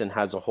 Mike Tyson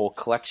has a whole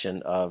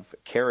collection of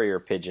carrier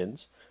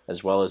pigeons,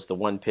 as well as the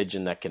one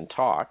pigeon that can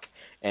talk.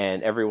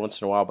 And every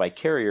once in a while, by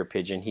carrier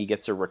pigeon, he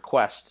gets a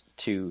request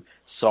to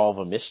solve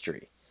a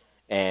mystery.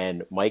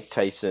 And Mike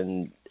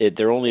Tyson,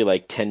 they're only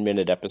like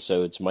 10-minute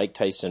episodes. Mike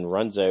Tyson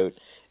runs out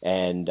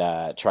and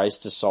tries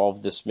to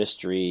solve this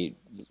mystery,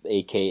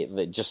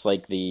 aka just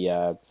like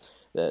the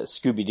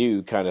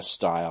Scooby-Doo kind of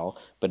style,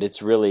 but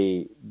it's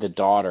really the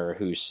daughter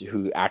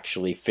who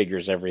actually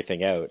figures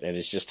everything out, and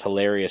it's just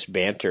hilarious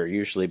banter,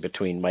 usually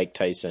between Mike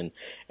Tyson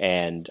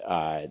and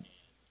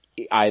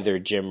either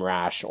Jim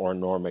Rash or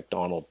Norm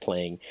Macdonald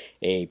playing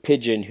a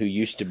pigeon who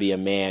used to be a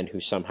man who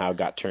somehow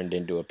got turned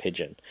into a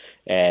pigeon.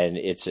 And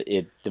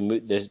the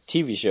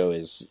TV show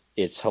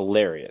it's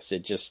hilarious.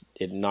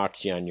 It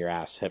knocks you on your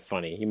ass.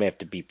 Funny. You may have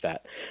to beep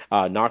that.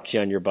 Knocks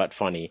you on your butt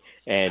funny.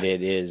 And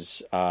it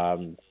is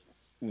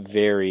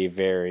very,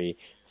 very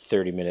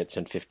 30 minutes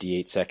and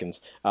 58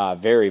 seconds.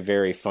 Very,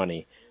 very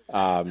funny.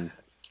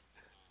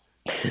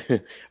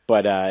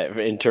 But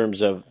in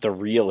terms of the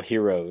real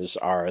heroes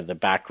are the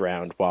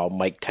background, while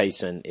Mike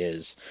Tyson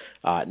is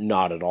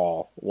not at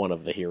all one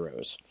of the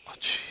heroes.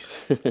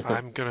 Oh,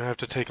 I'm going to have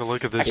to take a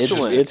look at this.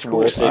 It's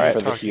worth it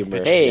for the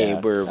humor. Hey,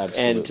 absolutely.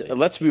 And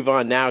let's move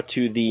on now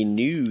to the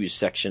news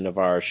section of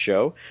our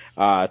show,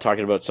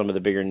 talking about some of the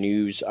bigger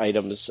news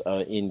items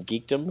in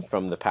geekdom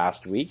from the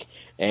past week.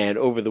 And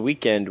over the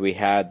weekend, we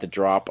had the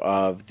drop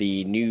of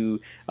the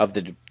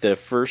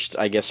first,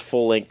 I guess,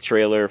 full-length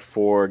trailer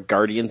for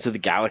Guardians of the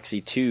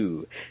Galaxy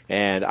 2.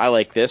 And I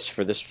like this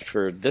for this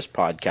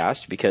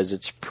podcast because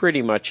it's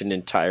pretty much an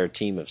entire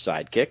team of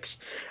sidekicks.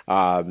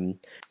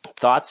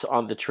 Thoughts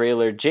on the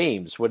trailer,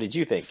 James? What did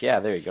you think?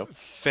 Yeah, there you go.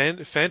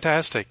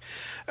 Fantastic.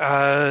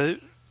 I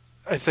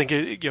think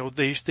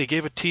they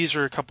gave a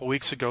teaser a couple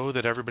weeks ago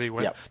that everybody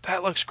went, Yep.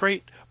 That looks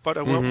great, but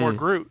I want more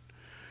Groot.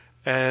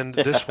 And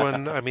this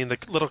one, I mean, the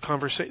little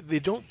conversation, they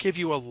don't give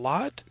you a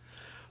lot,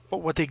 but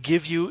what they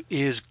give you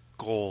is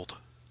gold.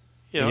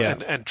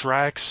 And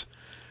Drax,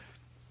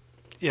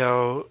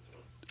 Dave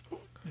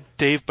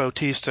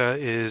Bautista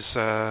is,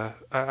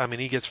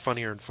 he gets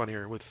funnier and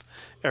funnier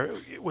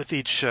with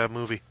each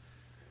movie.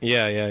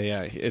 Yeah.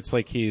 It's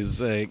like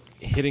he's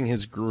hitting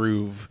his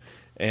groove,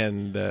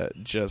 and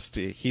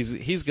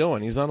he's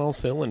going. He's on all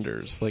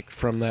cylinders. Like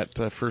from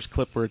that first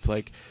clip where it's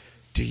like,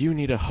 "Do you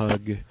need a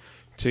hug?"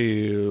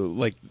 To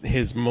like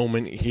his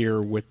moment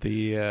here with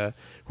the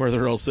where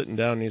they're all sitting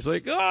down, and he's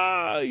like,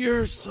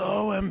 you're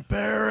so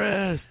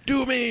embarrassed.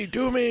 Do me.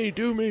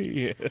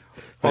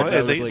 Well,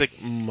 that was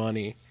like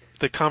money.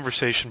 The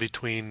conversation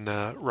between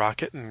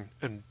Rocket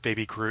and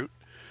Baby Groot,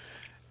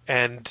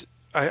 and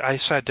I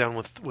sat down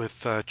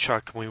with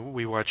Chuck, and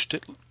we watched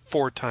it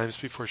 4 times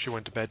before she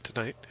went to bed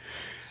tonight,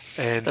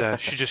 and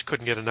she just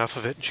couldn't get enough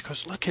of it. And she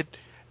goes,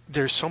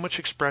 there's so much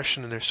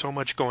expression and there's so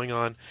much going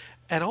on,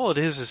 and all it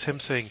is him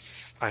saying,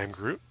 I am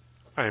Groot,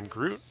 I am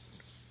Groot,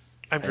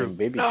 I'm Groot.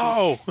 Baby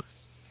No.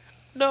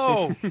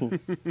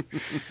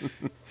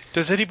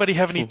 Does anybody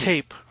have any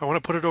tape? I want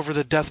to put it over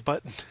the death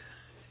button.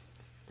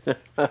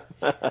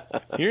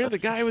 You're the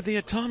guy with the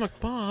atomic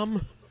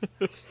bomb.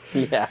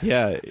 Yeah.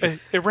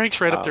 It ranks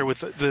right up there with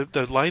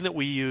the line that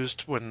we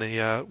used when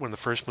the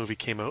first movie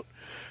came out.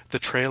 The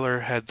trailer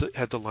had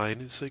the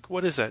line. It's like,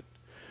 what is that?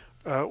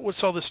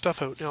 What's all this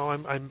stuff out?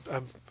 I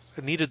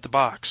needed the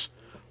box.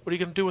 What are you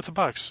going to do with the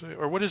box?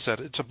 Or what is that?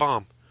 It's a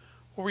bomb.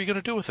 What were you going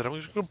to do with it? I'm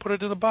just going to put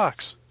it in a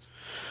box.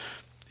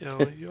 You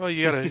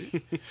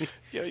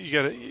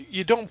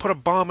don't put a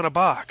bomb in a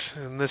box.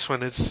 And this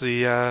one, it's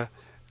the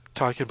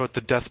talking about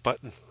the death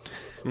button.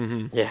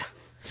 Mm-hmm. Yeah.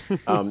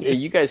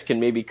 You guys can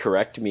maybe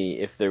correct me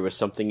if there was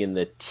something in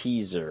the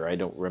teaser. I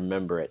don't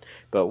remember it.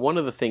 But one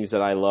of the things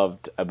that I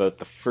loved about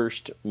the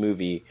first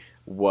movie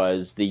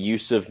was the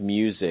use of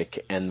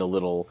music and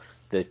the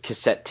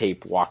cassette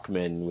tape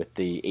Walkman with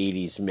the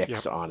 80s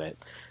mix on it.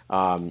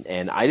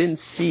 And I didn't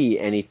see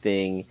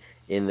anything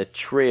in the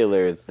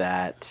trailer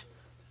that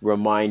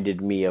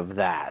reminded me of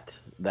that.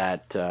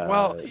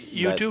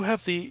 You do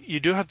have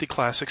the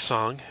classic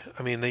song.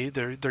 I mean,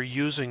 they're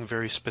using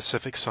very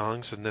specific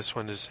songs, and this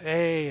one is,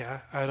 "Hey,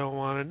 I don't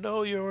want to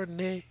know your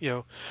name."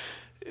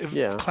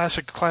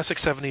 Classic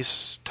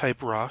 70s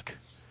type rock.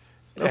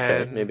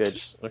 Okay, and maybe I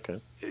just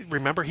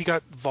remember he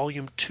got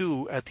volume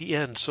 2 at the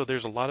end, so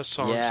there's a lot of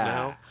songs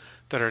now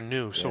that are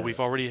new. So we've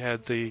already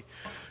had the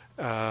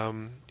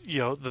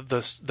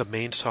the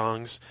main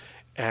songs,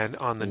 and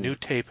on the new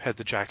tape had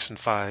the Jackson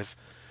 5.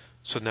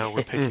 So now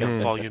we're picking up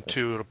volume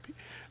 2.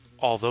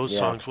 All those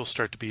songs will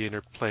start to be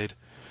interplayed.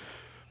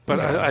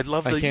 But I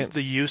love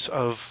the use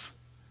of,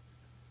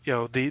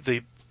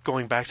 the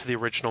going back to the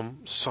original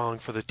song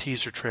for the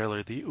teaser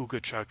trailer, the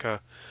Ooga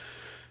Chaka,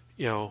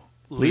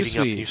 leading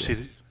up, and you see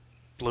the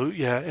blue,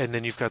 and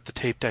then you've got the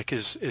tape deck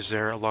is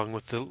there along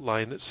with the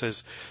line that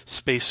says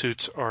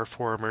spacesuits are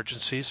for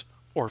emergencies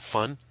or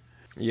fun.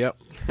 Yep.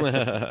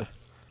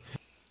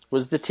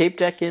 Was the tape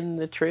deck in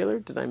the trailer?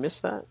 Did I miss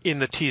that? In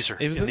the teaser.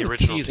 It was in the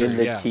original teaser. In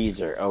the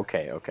teaser.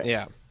 Okay.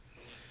 Yeah.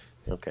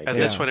 Okay. And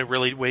this one, it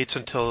really waits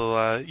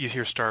until you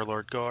hear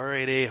Star-Lord go, "All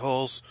right,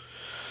 a-holes,"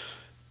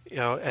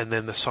 and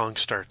then the song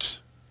starts,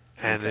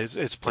 and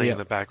it's playing in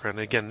the background.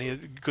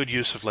 Again, good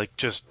use of like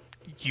just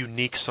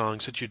unique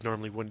songs that you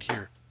normally wouldn't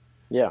hear.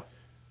 Yeah.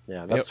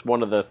 That's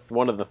one of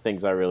the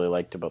things I really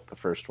liked about the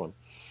first one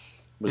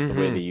was the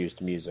way they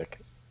used music.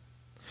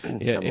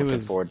 Yeah, I'm looking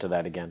forward to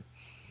that again.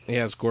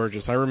 Yeah, it's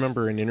gorgeous. I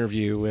remember an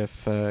interview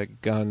with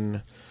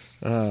Gunn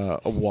a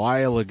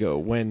while ago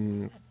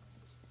when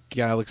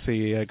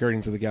Galaxy,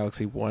 Guardians of the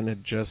Galaxy 1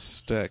 had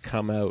just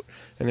come out,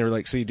 and they were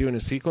like, "So you doing a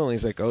sequel?" And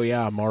he's like, "Oh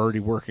yeah, I'm already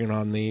working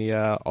on the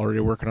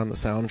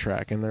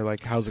soundtrack." And they're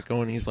like, "How's it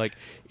going?" He's like,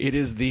 "It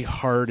is the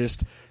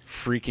hardest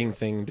freaking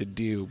thing to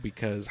do,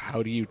 because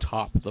how do you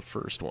top the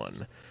first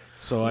one?"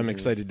 So I'm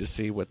excited to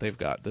see what they've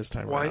got this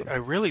time around. I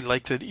really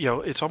like that.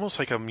 It's almost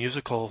like a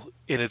musical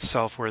in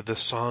itself, where the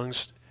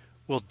songs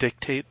will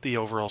dictate the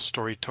overall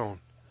story tone.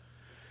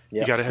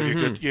 Yep. You got to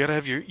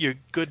have your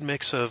good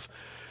mix of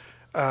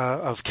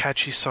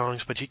catchy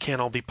songs, but you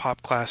can't all be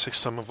pop classics.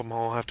 Some of them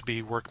all have to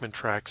be workman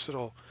tracks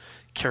that'll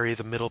carry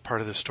the middle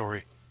part of the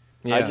story.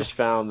 Yeah. I just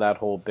found that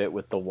whole bit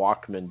with the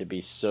Walkman to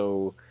be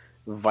so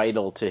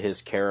vital to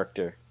his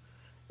character,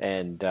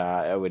 and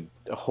I would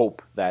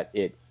hope that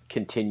it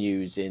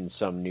continues in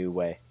some new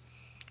way.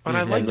 And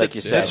I like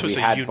you said, we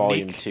had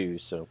Volume 2,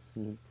 so...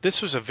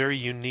 This was a very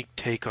unique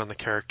take on the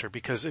character,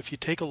 because if you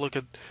take a look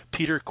at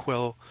Peter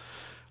Quill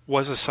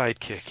was a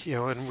sidekick,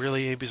 and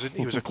really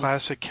he was a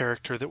classic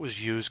character that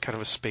was used, kind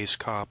of a space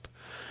cop,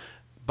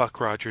 Buck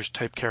Rogers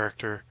type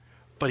character,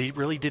 but he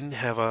really didn't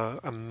have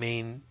a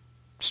main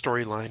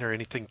storyline or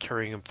anything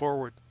carrying him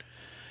forward.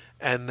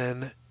 And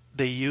then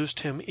they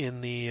used him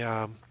in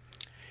the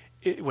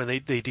when they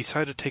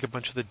decided to take a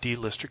bunch of the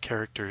D-lister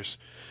characters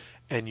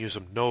and use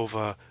them,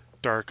 Nova,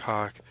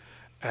 Darkhawk,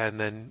 and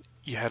then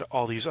you had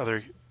all these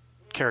other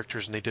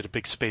characters, and they did a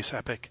big space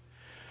epic.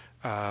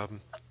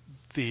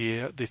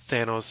 The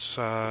Thanos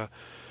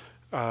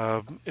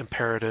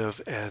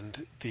imperative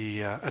and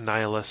the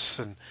Annihilus,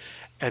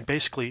 and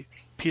basically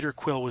Peter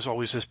Quill was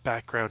always this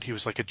background. He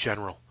was like a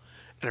general,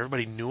 and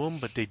everybody knew him,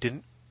 but they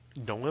didn't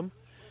know him.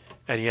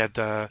 And he had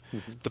the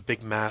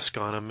big mask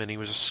on him, and he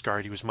was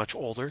scarred. He was much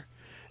older.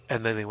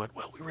 And then they went,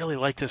 well, we really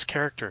like this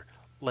character.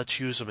 Let's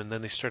use him. And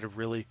then they started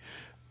really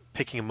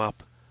picking him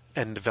up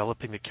and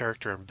developing the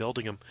character and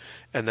building him.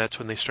 And that's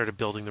when they started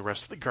building the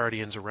rest of the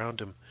Guardians around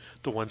him,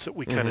 the ones that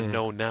we kind of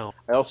know now.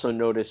 I also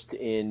noticed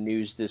in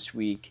news this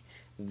week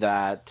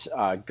that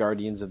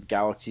Guardians of the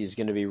Galaxy is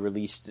going to be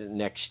released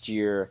next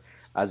year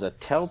as a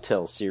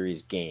Telltale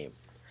series game.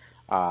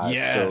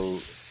 Yes.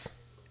 So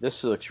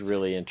this looks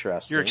really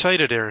interesting. You're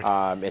excited,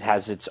 Aaron. It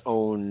has its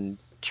own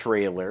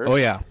trailer. Oh,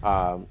 yeah.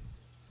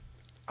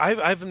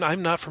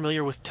 I'm not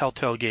familiar with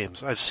Telltale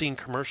games. I've seen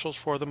commercials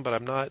for them, but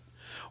I'm not.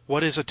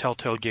 What is a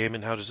Telltale game,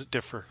 and how does it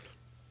differ?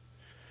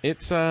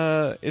 It's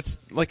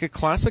like a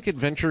classic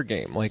adventure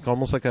game, like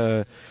almost like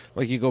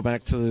you go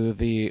back to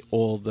the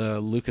old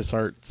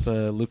LucasArts,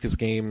 Lucas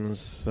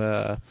Games,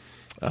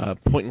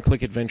 point and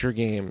click adventure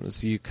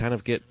games. You kind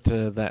of get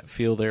that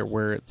feel there,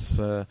 where it's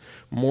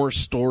more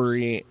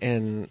story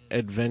and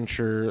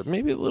adventure,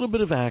 maybe a little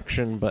bit of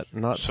action, but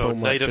not so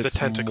much. Night of the it's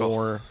Tentacle.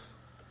 More,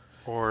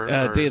 or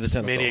Day of the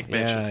Tentacle. Maniac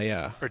Mansion.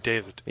 Yeah. Or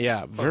David.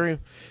 Yeah, very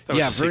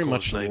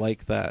much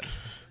like that.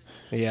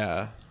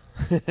 Yeah.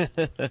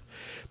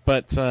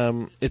 But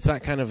it's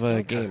that kind of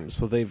a game.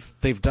 So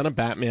they've done a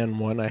Batman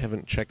one I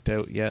haven't checked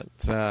out yet.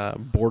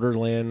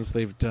 Borderlands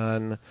they've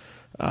done.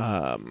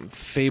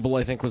 Fable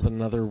I think was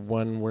another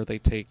one where they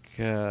take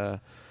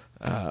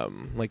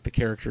like the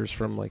characters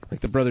from like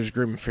the Brothers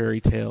Grimm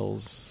fairy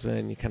tales,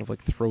 and you kind of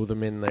like throw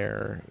them in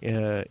there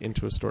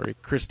into a story.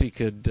 Christy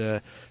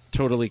could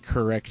totally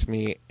correct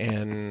me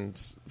and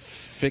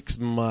fix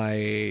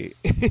my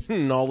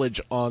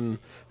knowledge on,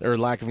 or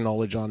lack of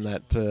knowledge on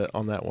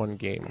that one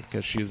game,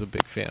 because she's a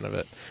big fan of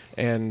it.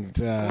 And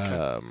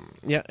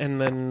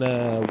and then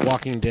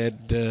Walking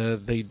Dead,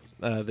 they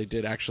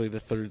did actually, the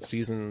third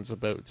season's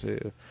about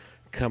to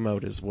come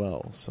out as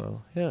well.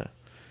 So yeah.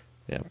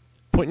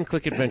 Point and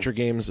click adventure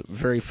games,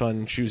 very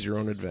fun. Choose your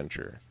own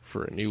adventure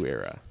for a new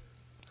era.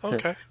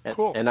 Okay,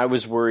 cool. And I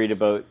was worried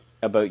about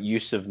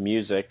use of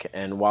music,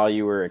 and while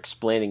you were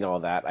explaining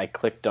all that, I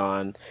clicked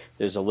on,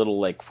 there's a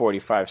little like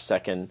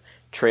 45-second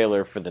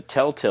trailer for the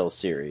Telltale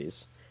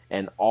series,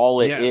 and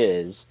all it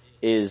is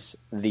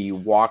the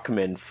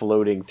Walkman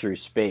floating through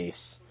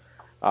space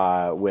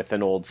with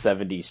an old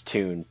 70s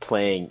tune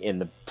playing in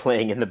the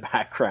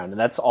background, and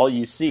that's all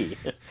you see.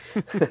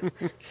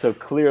 So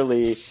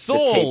clearly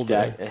sold.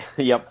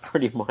 Yep,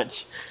 pretty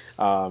much.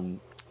 So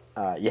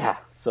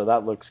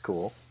that looks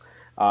cool.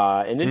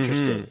 And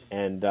interesting,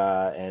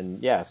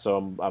 and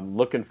so I'm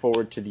looking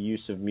forward to the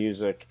use of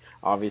music.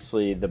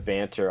 Obviously, the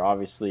banter.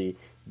 Obviously,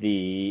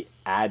 the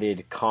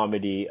added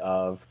comedy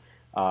of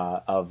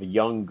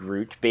young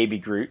Groot, baby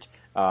Groot,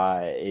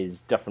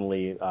 is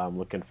definitely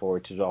looking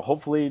forward to.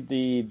 Hopefully,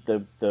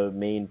 the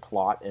main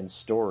plot and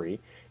story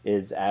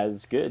is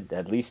as good,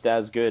 at least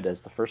as good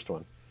as the first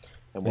one.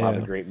 And we'll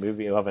have a great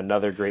movie. We'll have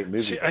another great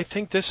movie. See, I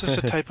think this is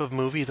the type of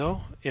movie,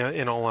 though,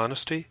 in all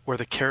honesty, where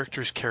the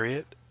characters carry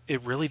it.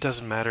 It really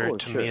doesn't matter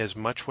me as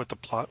much what the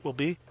plot will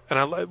be.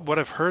 And what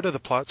I've heard of the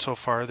plot so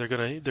far, they're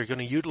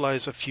gonna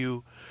utilize a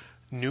few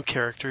new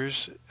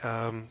characters,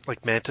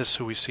 like Mantis,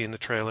 who we see in the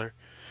trailer,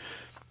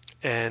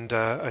 and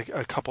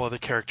a couple other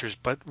characters.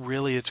 But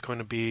really, it's going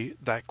to be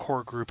that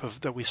core group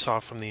that we saw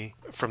from the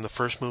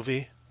first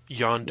movie.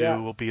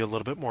 Yondu will be a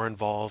little bit more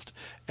involved,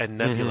 and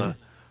Nebula.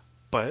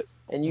 But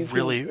And you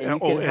really,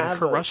 can, and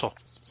Kurt Russell.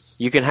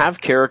 You can have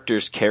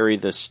characters carry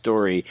the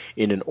story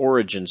in an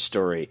origin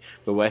story,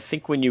 but I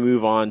think when you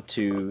move on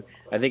to,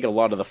 I think a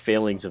lot of the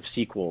failings of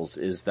sequels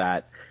is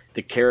that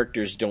the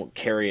characters don't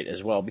carry it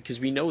as well because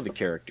we know the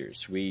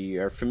characters. We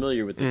are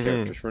familiar with the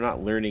characters. We're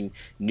not learning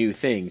new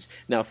things.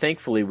 Now,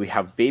 thankfully, we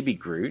have Baby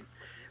Groot,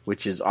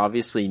 which is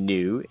obviously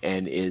new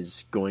and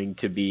is going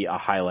to be a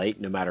highlight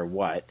no matter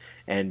what.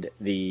 And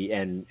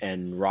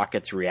and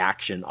Rocket's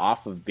reaction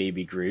off of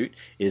Baby Groot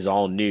is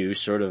all new.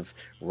 Sort of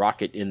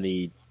Rocket in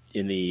the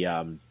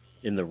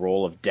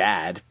role of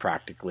dad,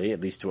 practically,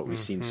 at least to what we've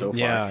seen so far.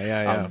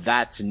 Yeah.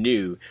 That's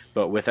new,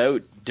 but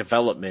without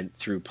development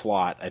through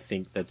plot, I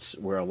think that's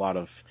where a lot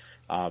of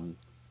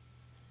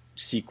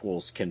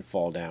sequels can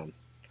fall down.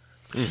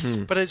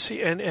 Mm-hmm. But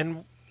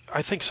and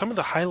I think some of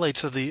the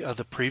highlights of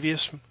the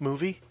previous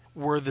movie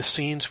were the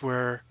scenes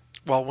where,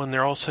 when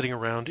they're all sitting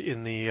around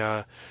in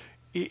the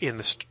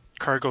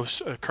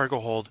cargo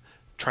hold,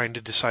 trying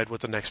to decide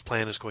what the next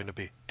plan is going to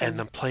be, and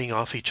them playing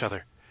off each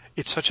other.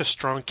 It's such a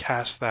strong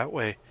cast that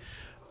way,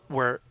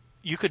 where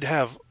you could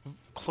have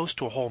close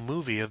to a whole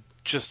movie of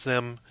just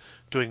them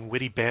doing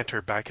witty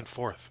banter back and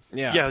forth.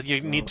 Yeah,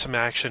 you need some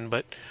action,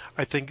 but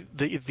I think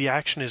the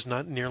action is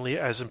not nearly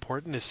as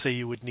important as, say,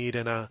 you would need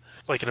in an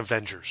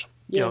Avengers.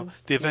 Yeah.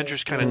 The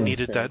Avengers kind of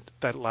needed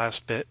that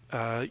last bit.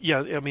 I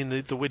mean,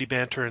 the witty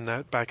banter and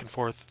that back and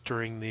forth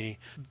during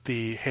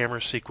the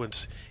hammer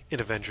sequence in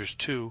Avengers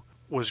 2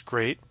 was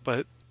great,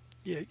 but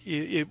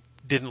it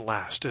didn't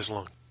last as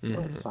long.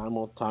 Mm-hmm.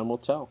 Time will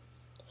tell.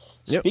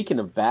 Yep. Speaking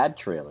of bad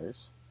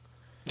trailers,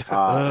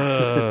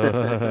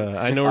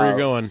 I know where you're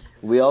going.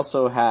 We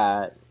also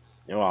had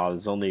there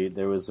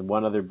was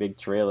one other big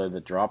trailer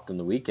that dropped in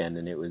the weekend,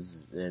 and it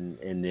was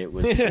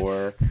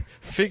for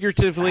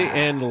figuratively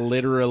and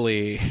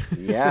literally.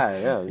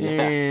 Yeah.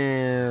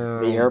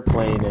 The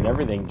airplane and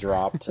everything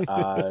dropped.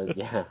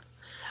 The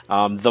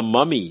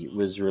Mummy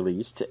was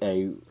released.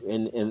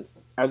 And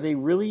are they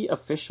really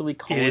officially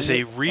calling it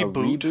a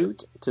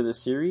reboot to the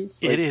series?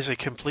 It is a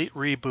complete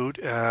reboot.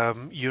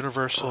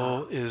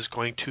 Universal is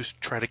going to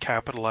try to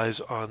capitalize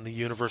on the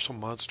Universal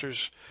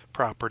Monsters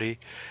property,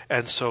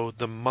 and so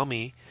the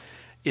Mummy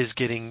is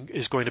going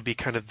to be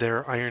kind of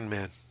their Iron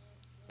Man.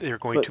 They're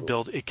going to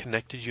build a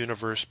connected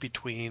universe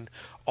between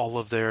all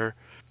of their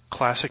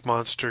classic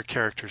monster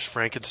characters: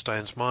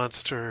 Frankenstein's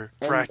monster,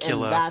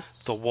 Dracula,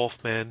 the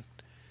Wolfman.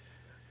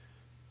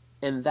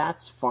 And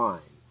that's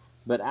fine.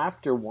 But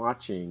after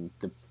watching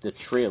the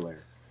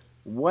trailer,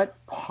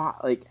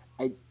 I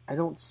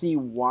don't see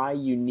why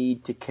you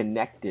need to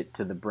connect it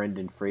to the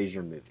Brendan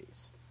Fraser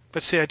movies.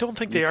 But see, I don't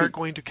think they are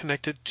going to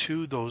connect it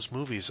to those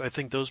movies. I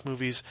think those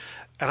movies,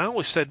 and I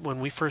always said when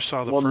we first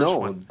saw the first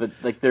one,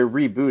 but they're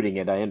rebooting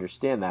it. I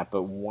understand that,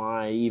 but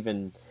why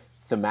even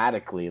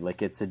thematically?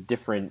 It's a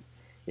different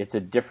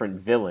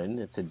villain.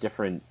 It's a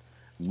different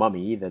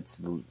mummy.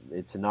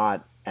 It's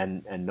not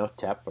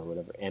Anotep or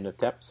whatever,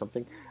 Anotep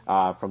something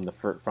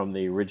from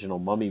the original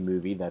Mummy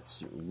movie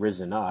that's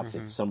risen up. Mm-hmm.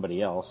 It's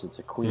somebody else. It's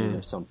a queen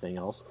of something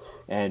else,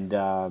 and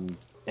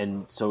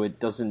so it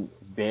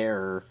doesn't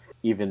bear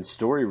even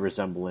story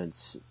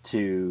resemblance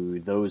to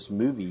those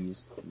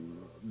movies.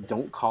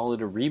 Don't call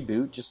it a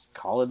reboot. Just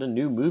call it a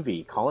new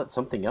movie. Call it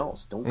something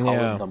else. Don't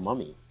call it The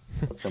Mummy.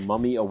 The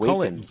Mummy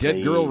Awakens. Call it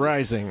Dead Girl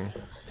Rising.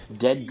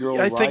 Dead Girl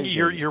Rising. I think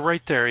you're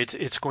right there.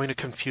 It's going to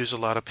confuse a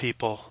lot of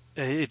people.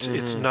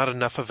 It's not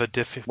enough of a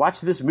Watch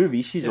this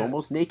movie. She's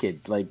almost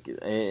naked. Pretty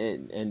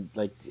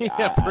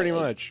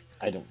much.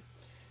 I don't.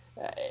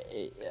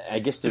 I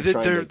guess they're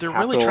trying to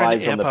really trying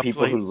to capitalize on amp the up,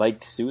 people who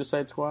liked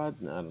Suicide Squad.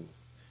 I don't.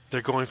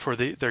 They're going for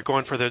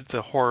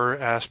the horror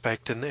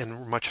aspect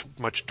and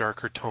much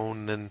darker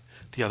tone than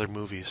the other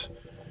movies.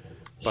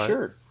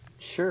 But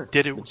sure.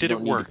 Did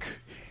it work?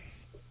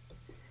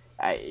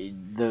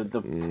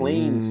 The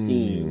plane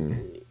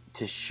scene,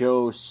 to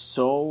show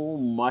so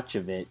much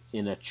of it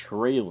in a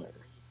trailer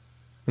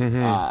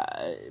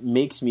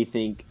makes me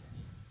think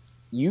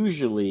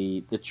usually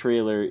the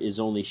trailer is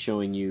only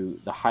showing you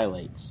the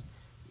highlights.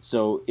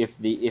 So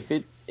if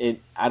it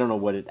I don't know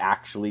what it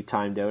actually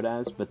timed out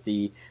as, but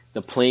the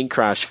plane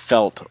crash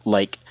felt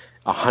like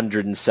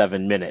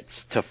 107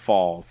 minutes to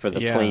fall for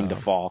the plane to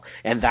fall,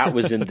 and that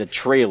was in the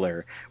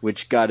trailer,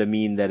 which got to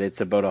mean that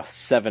it's about a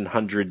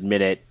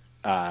 700-minute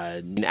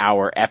an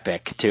hour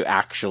epic to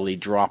actually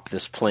drop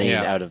this plane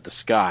out of the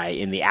sky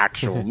in the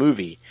actual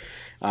movie.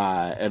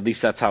 At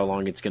least that's how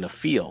long it's going to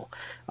feel.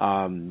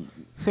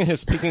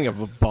 Speaking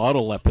of a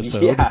bottle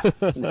episode,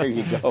 there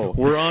you go.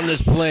 We're on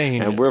this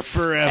plane, and we're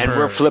forever, and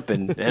we're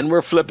flipping, and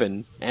we're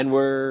flipping, and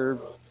we're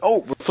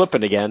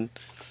flipping again.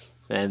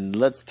 And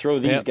let's throw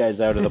these guys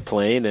out of the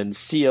plane, and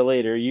see you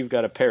later. You've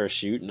got a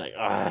parachute, and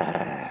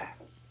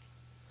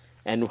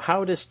And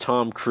how does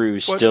Tom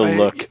Cruise still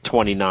look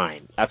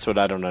 29? That's what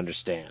I don't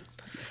understand.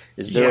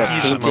 Is there a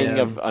painting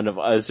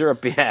is there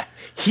a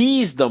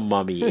he's the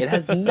mummy. It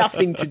has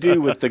nothing to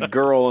do with the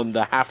girl and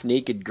the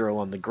half-naked girl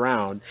on the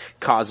ground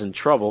causing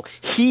trouble.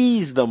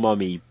 He's the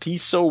mummy.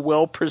 He's so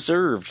well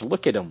preserved.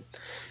 Look at him.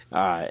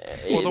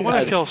 Well, the one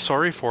I feel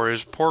sorry for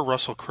is poor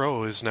Russell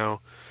Crowe is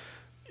now,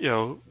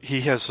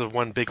 he has the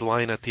one big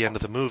line at the end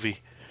of the movie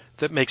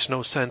that makes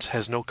no sense,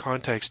 has no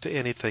context to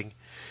anything,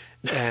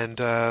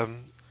 and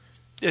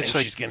it's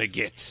like she's gonna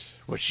get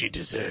what she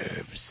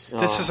deserves.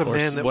 This is a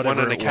man that won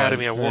an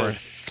Academy Award.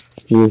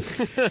 Yeah.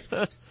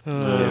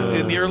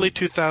 In the early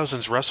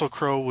 2000s, Russell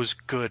Crowe was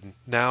good.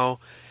 Now,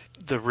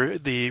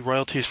 the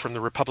royalties from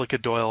the Republic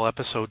of Doyle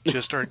episode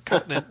just aren't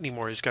cutting it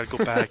anymore. He's got to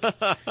go back.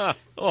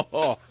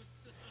 Oh.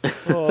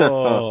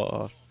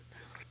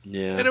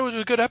 Yeah. And it was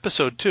a good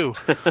episode, too.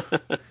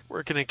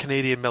 Working in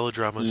Canadian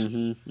melodramas.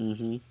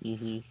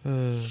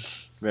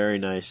 Very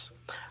nice.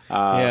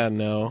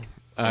 No.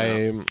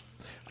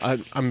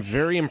 I'm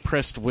very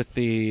impressed with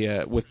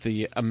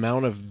the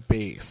amount of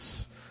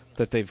bass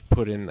that they've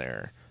put in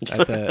there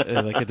at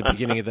the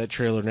beginning of that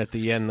trailer and at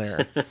the end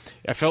there.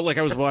 I felt like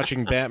I was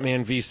watching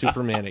Batman v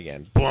Superman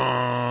again.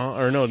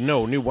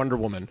 New Wonder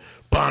Woman.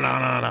 It's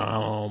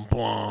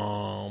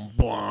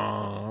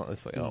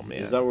like, oh man,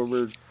 is that what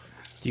we're?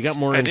 You got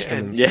more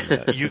instruments. And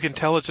than that. You can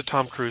tell it's a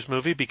Tom Cruise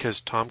movie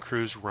because Tom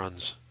Cruise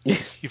runs.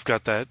 You've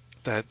got that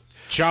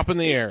chop in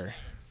the air.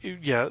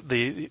 Yeah,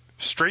 the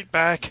straight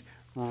back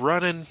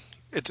running.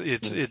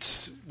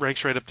 It's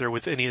ranks right up there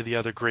with any of the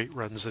other great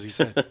runs that he's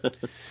had,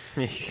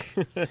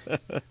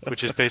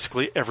 which is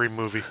basically every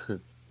movie.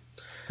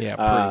 Yeah,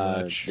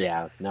 pretty much.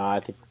 Yeah, no,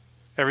 I think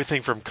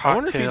everything from Cocktail. I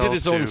wonder if he did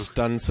his own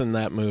stunts in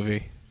that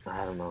movie.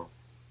 I don't know.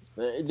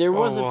 There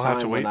was a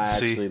time when I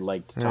actually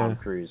liked Tom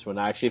Cruise, when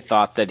I actually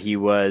thought that he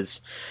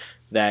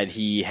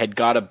had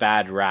got a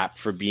bad rap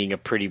for being a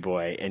pretty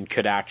boy and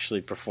could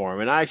actually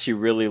perform. And I actually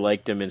really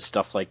liked him in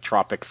stuff like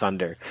Tropic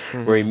Thunder,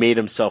 where he made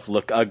himself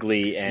look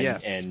ugly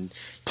and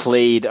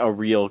played a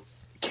real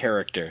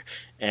character.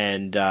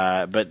 And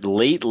but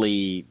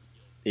lately,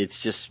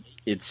 it's just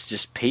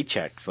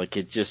paychecks. Like,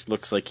 it just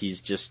looks like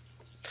he's just,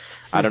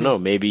 I don't know,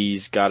 maybe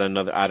he's got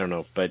another, I don't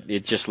know, but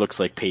it just looks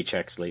like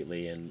paychecks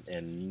lately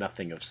and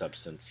nothing of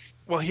substance.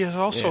 Well, he has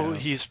also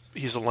he's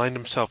aligned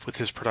himself with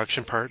his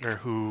production partner,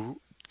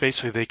 who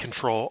basically they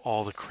control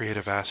all the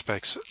creative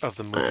aspects of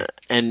the movie.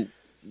 And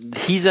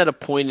he's at a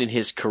point in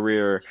his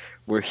career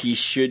where he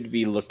should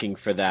be looking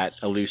for that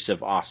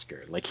elusive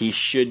Oscar. Like, he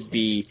should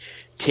be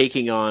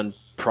taking on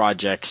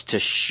projects to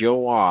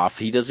show off.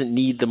 He doesn't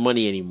need the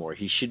money anymore.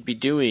 He should be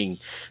doing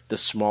the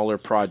smaller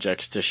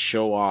projects to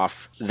show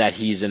off that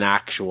he's an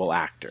actual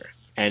actor.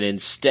 And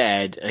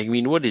instead, I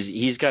mean,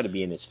 he's got to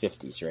be in his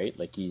 50s, right?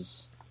 Like,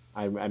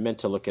 I meant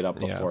to look it up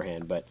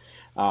beforehand, but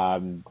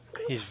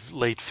he's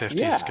late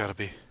 50s, got to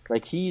be.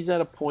 Like, he's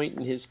at a point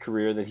in his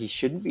career that he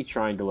shouldn't be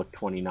trying to look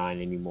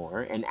 29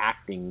 anymore and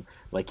acting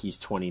like he's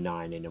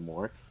 29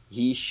 anymore.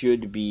 He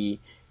should be,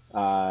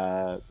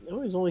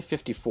 he's only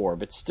 54,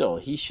 but still,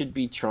 he should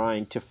be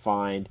trying to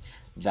find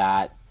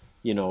that,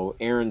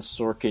 Aaron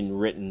Sorkin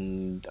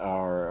written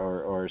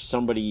or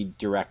somebody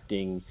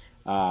directing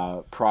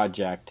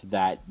project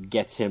that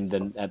gets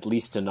him at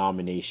least a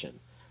nomination.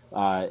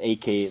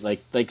 A.K.A.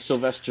 like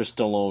Sylvester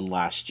Stallone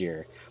last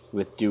year,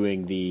 with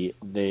doing the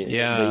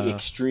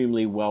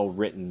extremely well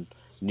written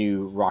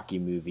new Rocky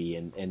movie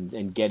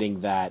and getting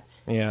that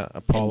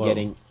Apollo and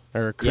getting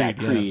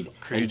Creed,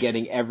 Creed and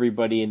getting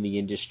everybody in the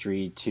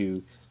industry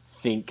to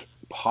think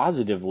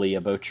positively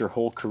about your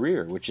whole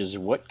career, which is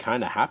what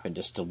kind of happened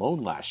to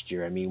Stallone last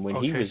year. I mean, when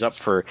he was up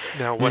for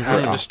now, what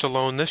happened to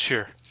Stallone this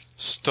year?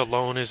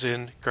 Stallone is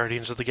in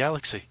Guardians of the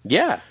Galaxy.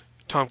 Yeah,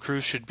 Tom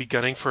Cruise should be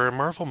gunning for a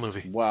Marvel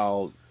movie.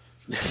 Well.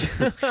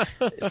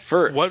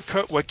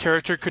 What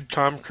character could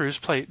Tom Cruise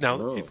play?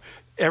 Now,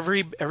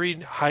 every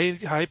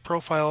high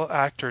profile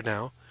actor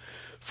now,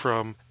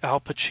 from Al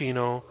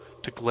Pacino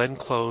to Glenn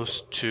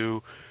Close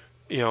to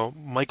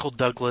Michael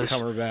Douglas,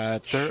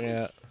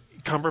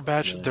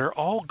 Cumberbatch, they're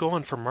all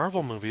going for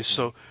Marvel movies.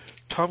 So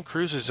Tom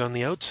Cruise is on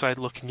the outside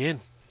looking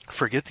in.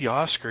 Forget the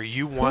Oscar.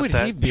 You want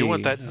that? You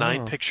want that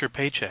 9-picture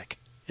paycheck?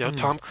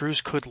 Tom Cruise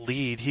could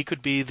lead. He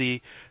could be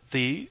the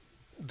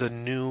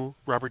new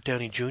Robert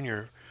Downey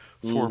Jr.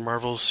 for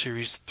Marvel's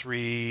Series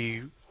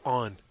 3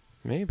 on.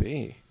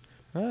 Maybe.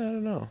 I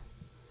don't know.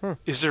 Huh.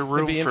 Is there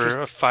room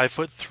for a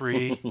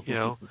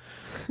 5'3",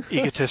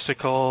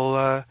 egotistical?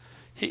 What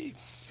he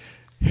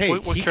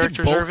characters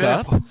could bulk are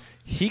available? up.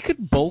 He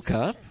could bulk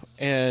up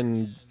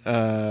and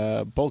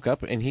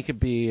he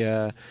could be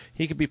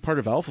part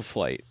of Alpha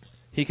Flight.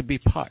 He could be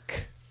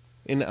Puck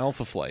in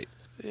Alpha Flight.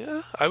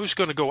 Yeah, I was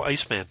going to go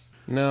Iceman.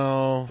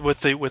 No,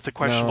 with the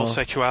questionable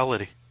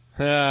sexuality.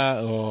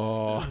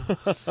 Because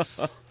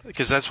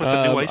that's what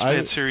the new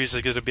Iceman series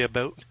is going to be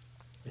about.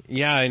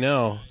 Yeah, I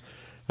know.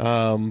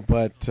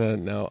 But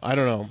no, I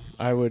don't know.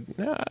 I would.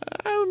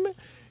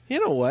 You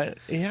know what?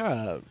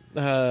 Yeah.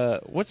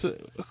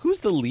 Who's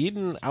the lead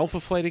in Alpha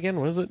Flight again?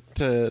 Was it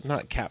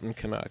not Captain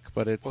Canuck,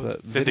 but it's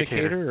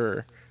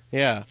Vindicator?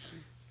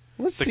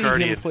 Let's see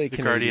him play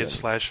the Guardian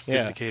 /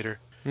 Vindicator.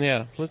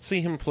 Yeah, let's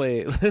see him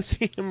play. Let's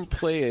see him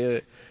play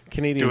a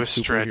Canadian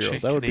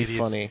superhero. That would be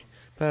funny.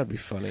 That'd be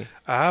funny.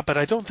 But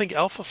I don't think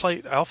Alpha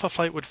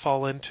Flight would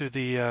fall into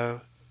the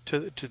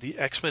to the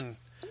X-Men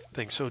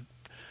thing. So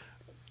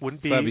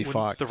Wouldn't be, So that'd be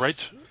Fox. The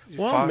rights.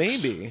 Well, Fox,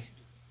 maybe.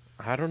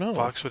 I don't know.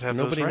 Fox would have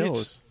Nobody those rights.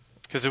 knows.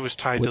 Because it was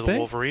tied Would to the they?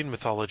 Wolverine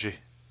mythology.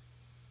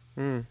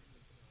 Hmm.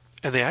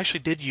 And they actually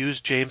did use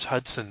James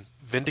Hudson,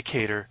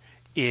 Vindicator,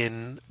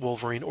 in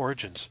Wolverine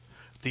Origins.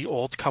 The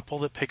old couple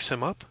that picks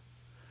him up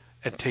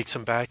and takes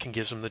him back and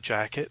gives him the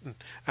jacket and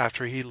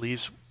after he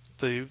leaves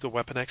the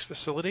Weapon X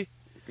facility.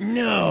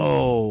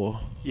 No.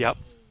 Yep.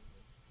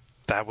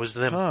 That was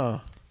them. Huh.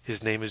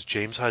 His name is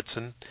James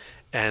Hudson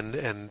and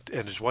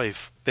his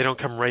wife. They don't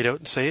come right out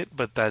and say it,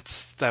 but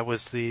that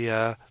was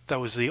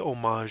the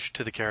homage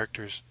to the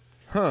characters.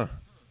 Huh.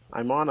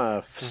 I'm on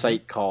a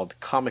site called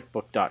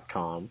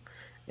comicbook.com,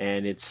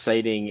 and it's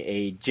citing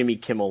a Jimmy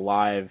Kimmel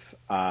Live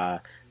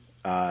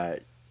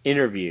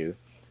interview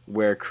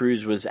where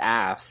Cruise was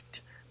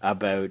asked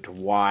about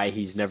why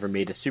he's never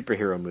made a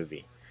superhero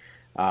movie.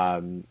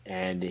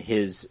 And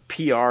his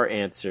PR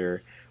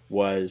answer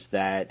was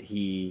that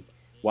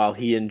while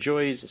he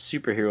enjoys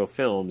superhero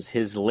films,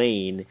 his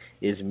lane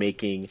is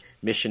making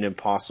Mission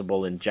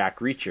Impossible and Jack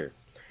Reacher,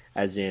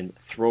 as in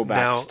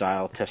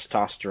throwback-style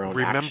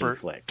testosterone action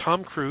flicks.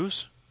 Tom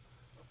Cruise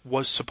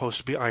was supposed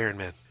to be Iron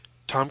Man.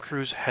 Tom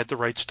Cruise had the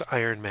rights to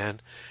Iron Man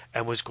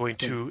and was going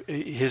to...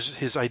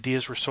 His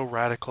ideas were so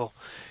radical.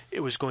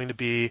 It was going to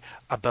be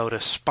about a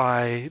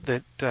spy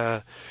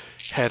that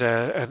had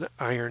an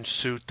iron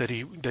suit that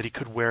he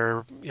could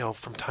wear,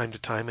 from time to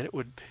time, and it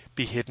would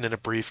be hidden in a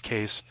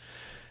briefcase.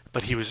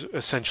 But he was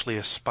essentially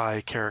a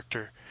spy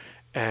character,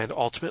 and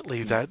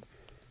ultimately that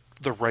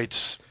the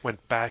rights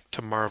went back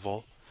to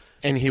Marvel.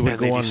 And he would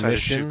go on decided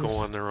missions. to go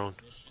on their own.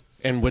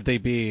 And would they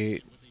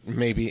be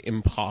maybe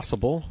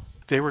impossible?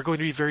 They were going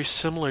to be very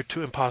similar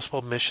to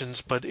Impossible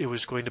Missions, but it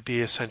was going to be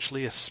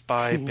essentially a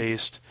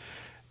spy-based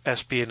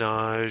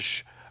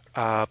espionage,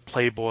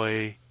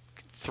 Playboy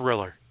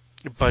thriller.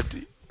 But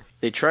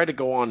they try to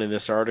go on in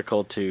this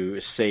article to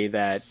say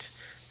that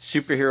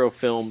superhero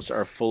films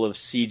are full of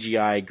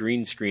CGI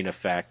green screen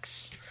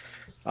effects,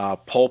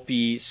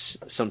 pulpy,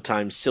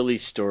 sometimes silly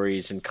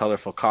stories, and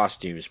colorful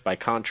costumes. By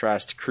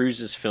contrast,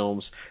 Cruise's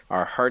films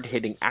are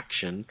hard-hitting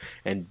action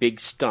and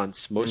big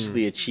stunts,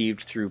 mostly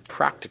achieved through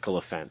practical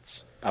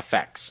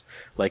effects,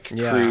 like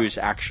Cruise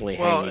actually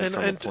hanging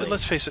from a plane. And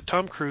let's face it,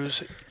 Tom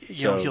Cruise,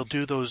 he'll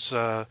do those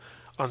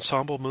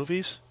ensemble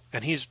movies,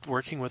 and he's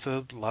working with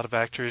a lot of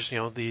actors.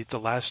 The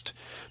last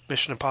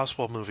Mission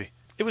Impossible movie,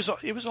 it was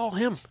all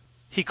him.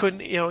 He couldn't,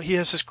 he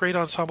has this great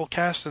ensemble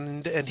cast,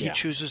 and he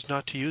chooses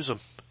not to use them.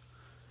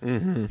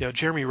 Mm-hmm.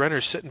 Jeremy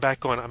Renner's sitting back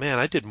going, "Oh, man,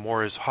 I did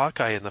more as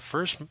Hawkeye in the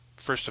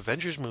first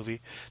Avengers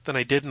movie than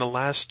I did in the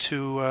last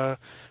two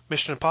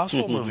Mission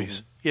Impossible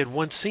movies. He had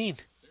one scene."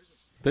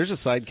 There's a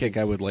sidekick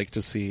I would like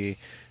to see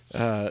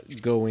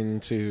go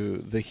into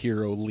the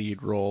hero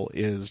lead role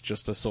is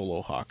just a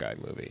solo Hawkeye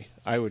movie.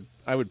 I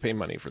would pay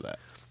money for that.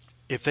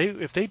 If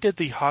they did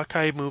the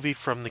Hawkeye movie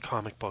from the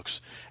comic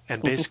books,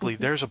 and basically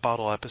there's a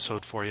bottle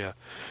episode for you.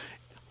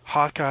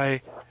 Hawkeye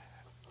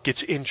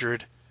gets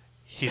injured.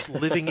 He's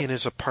living in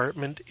his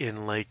apartment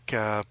in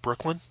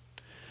Brooklyn,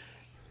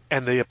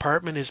 and the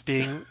apartment is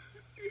being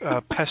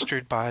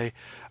pestered by.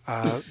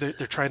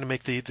 They're trying to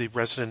make the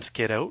residents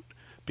get out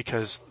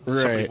because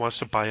somebody wants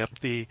to buy up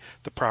the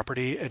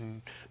property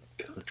and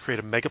create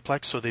a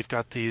megaplex. So they've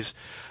got these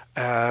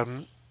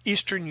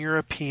Eastern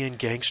European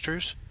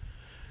gangsters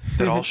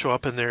that all show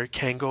up in their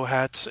Kango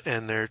hats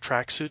and their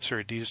tracksuits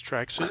or Adidas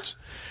tracksuits,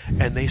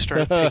 and they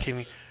start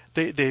taking.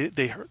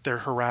 They're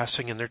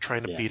harassing and they're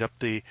trying to beat up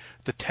the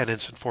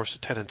tenants and force the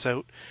tenants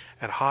out.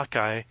 And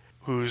Hawkeye,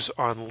 who's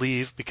on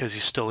leave because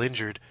he's still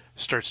injured,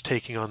 starts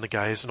taking on the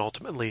guys and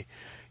ultimately,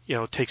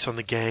 takes on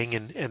the gang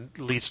and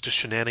leads to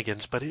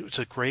shenanigans. But it was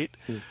a great.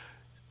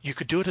 You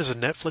could do it as a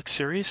Netflix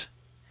series,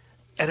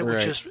 and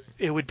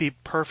it would be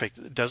perfect.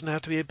 It doesn't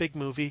have to be a big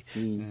movie,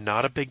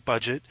 not a big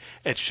budget.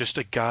 It's just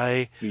a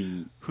guy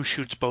who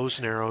shoots bows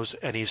and arrows,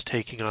 and he's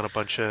taking on a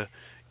bunch of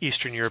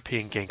Eastern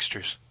European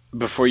gangsters.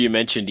 Before you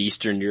mentioned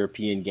Eastern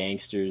European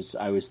gangsters,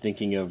 I was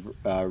thinking of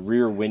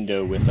Rear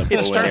Window with a bow and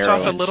arrow. It starts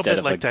off a little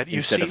bit like that.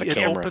 You see, it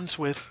opens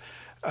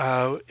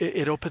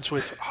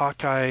with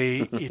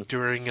Hawkeye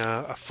during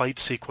a fight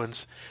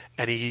sequence,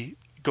 and he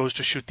goes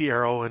to shoot the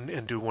arrow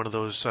and do one of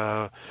those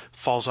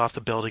falls off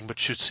the building, but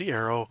shoots the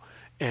arrow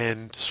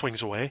and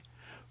swings away.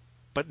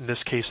 But in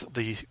this case,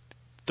 the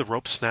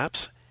rope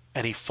snaps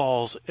and he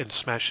falls and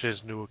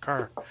smashes into a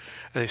car.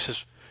 And he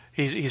says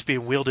he's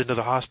being wheeled into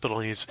the hospital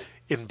and he's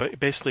in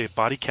basically a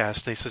body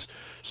cast. And he says,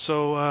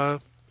 "So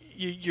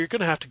you're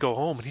going to have to go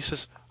home." And he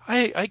says,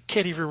 "I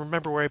can't even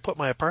remember where I put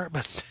my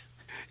apartment."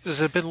 He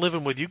says, "I've been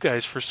living with you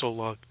guys for so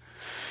long."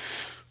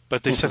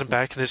 But they send him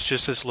back, and it's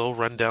just this little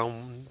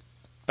rundown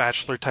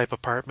bachelor type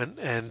apartment.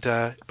 And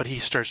but he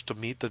starts to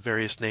meet the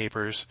various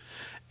neighbors,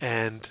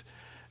 and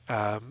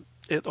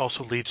it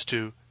also leads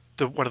to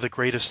one of the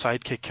greatest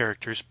sidekick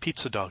characters,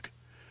 Pizza Dog,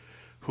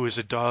 who is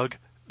a dog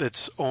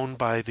that's owned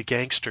by the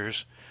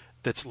gangsters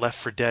that's left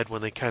for dead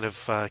when they kind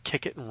of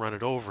kick it and run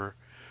it over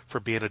for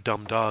being a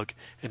dumb dog,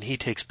 and he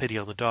takes pity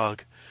on the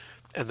dog,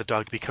 and the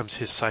dog becomes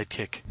his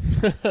sidekick.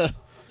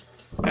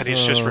 And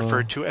he's just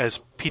referred to as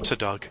Pizza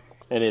Dog.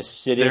 And is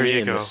sitting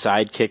in the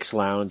Sidekicks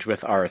Lounge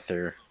with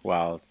Arthur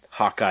while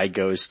Hawkeye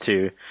goes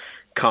to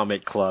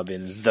Comic Club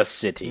in the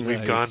city.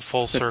 We've gone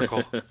full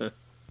circle.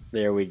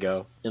 There we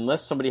go.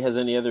 Unless somebody has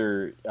any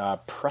other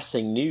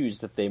pressing news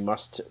that they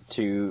must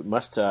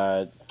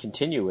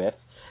continue with,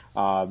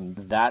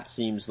 that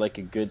seems like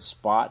a good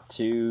spot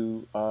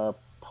to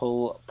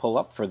pull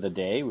up for the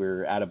day.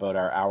 We're at about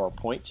our hour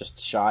point, just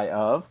shy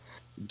of.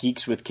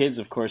 Geeks with Kids,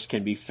 of course,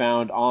 can be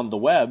found on the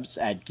webs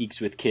at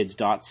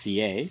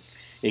geekswithkids.ca.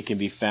 It can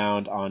be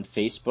found on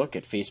Facebook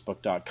at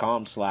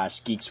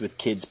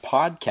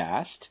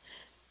facebook.com/geekswithkidspodcast.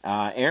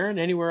 Aaron,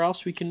 anywhere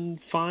else we can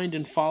find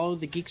and follow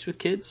the Geeks with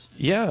Kids?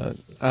 Yeah,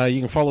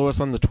 you can follow us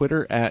on the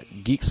Twitter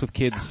at Geeks with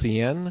Kids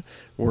CN.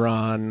 We're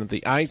on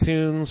the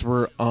iTunes.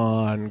 We're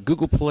on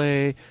Google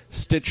Play,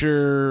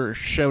 Stitcher,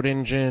 Shout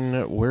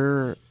Engine.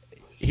 We're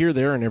here,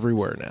 there, and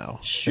everywhere now.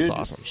 It's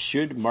awesome.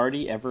 Should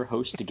Marty ever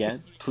host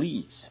again?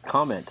 Please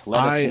comment.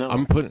 Let us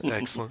know.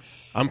 Excellent.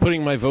 I'm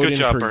putting my vote Good in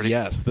job, for Marty.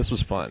 yes. This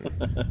was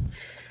fun.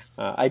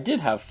 I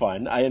did have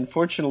fun. I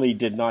unfortunately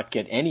did not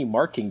get any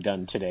marking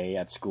done today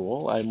at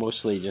school. I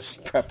mostly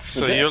just prepped for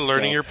So you're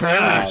learning your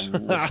priorities.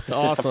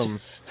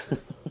 Awesome.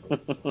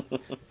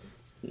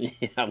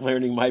 Yeah,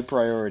 learning my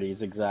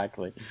priorities,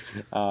 exactly.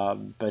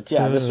 But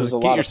yeah, this was a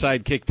lot of Get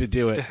your sidekick to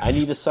do it. I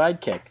need a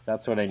sidekick.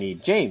 That's what I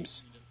need.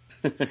 James.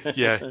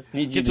 Yeah.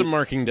 Get some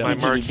marking done. My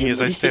marking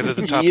is I stand at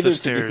the top of the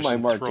stairs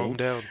and throw them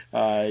down.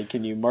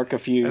 Can you mark a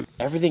few?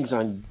 Everything's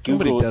on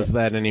Google. Nobody does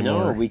that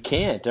anymore. No, we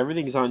can't.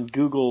 Everything's on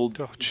Google.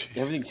 Oh,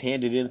 everything's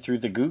handed in through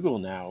the Google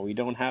now. We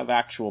don't have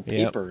actual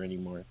paper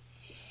anymore.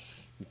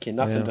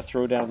 Nothing to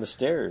throw down the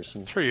stairs.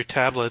 Throw your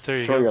tablet. There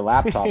you go. Throw your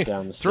laptop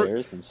down the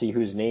stairs and see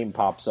whose name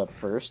pops up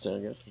first, I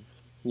guess.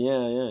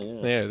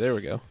 Yeah. There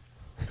we go.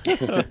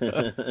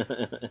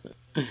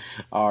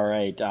 All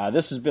right.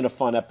 This has been a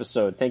fun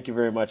episode. Thank you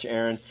very much,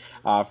 Aaron,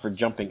 for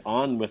jumping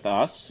on with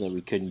us.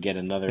 We couldn't get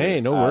another.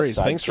 Hey, no worries.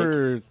 Thanks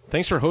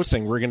sidekick. for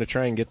hosting. We're going to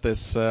try and get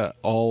this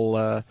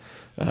all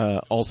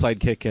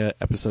sidekick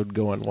episode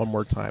going one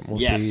more time. We'll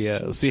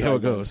see how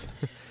it goes.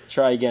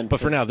 Try again. But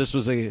for now, this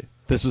was a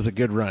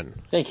good run.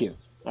 Thank you.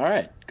 All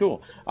right.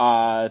 Cool.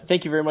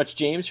 Thank you very much,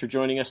 James, for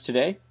joining us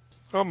today.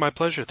 Oh, my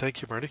pleasure.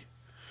 Thank you, Marty.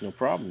 No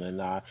problem.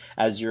 And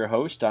as your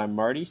host, I'm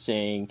Marty,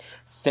 saying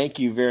thank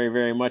you very,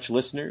 very much,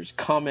 listeners.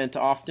 Comment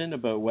often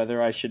about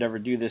whether I should ever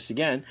do this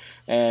again.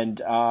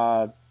 And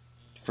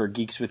for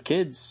Geeks with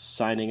Kids,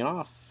 signing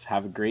off.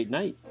 Have a great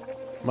night.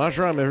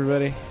 Majram,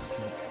 everybody.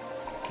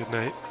 Good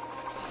night.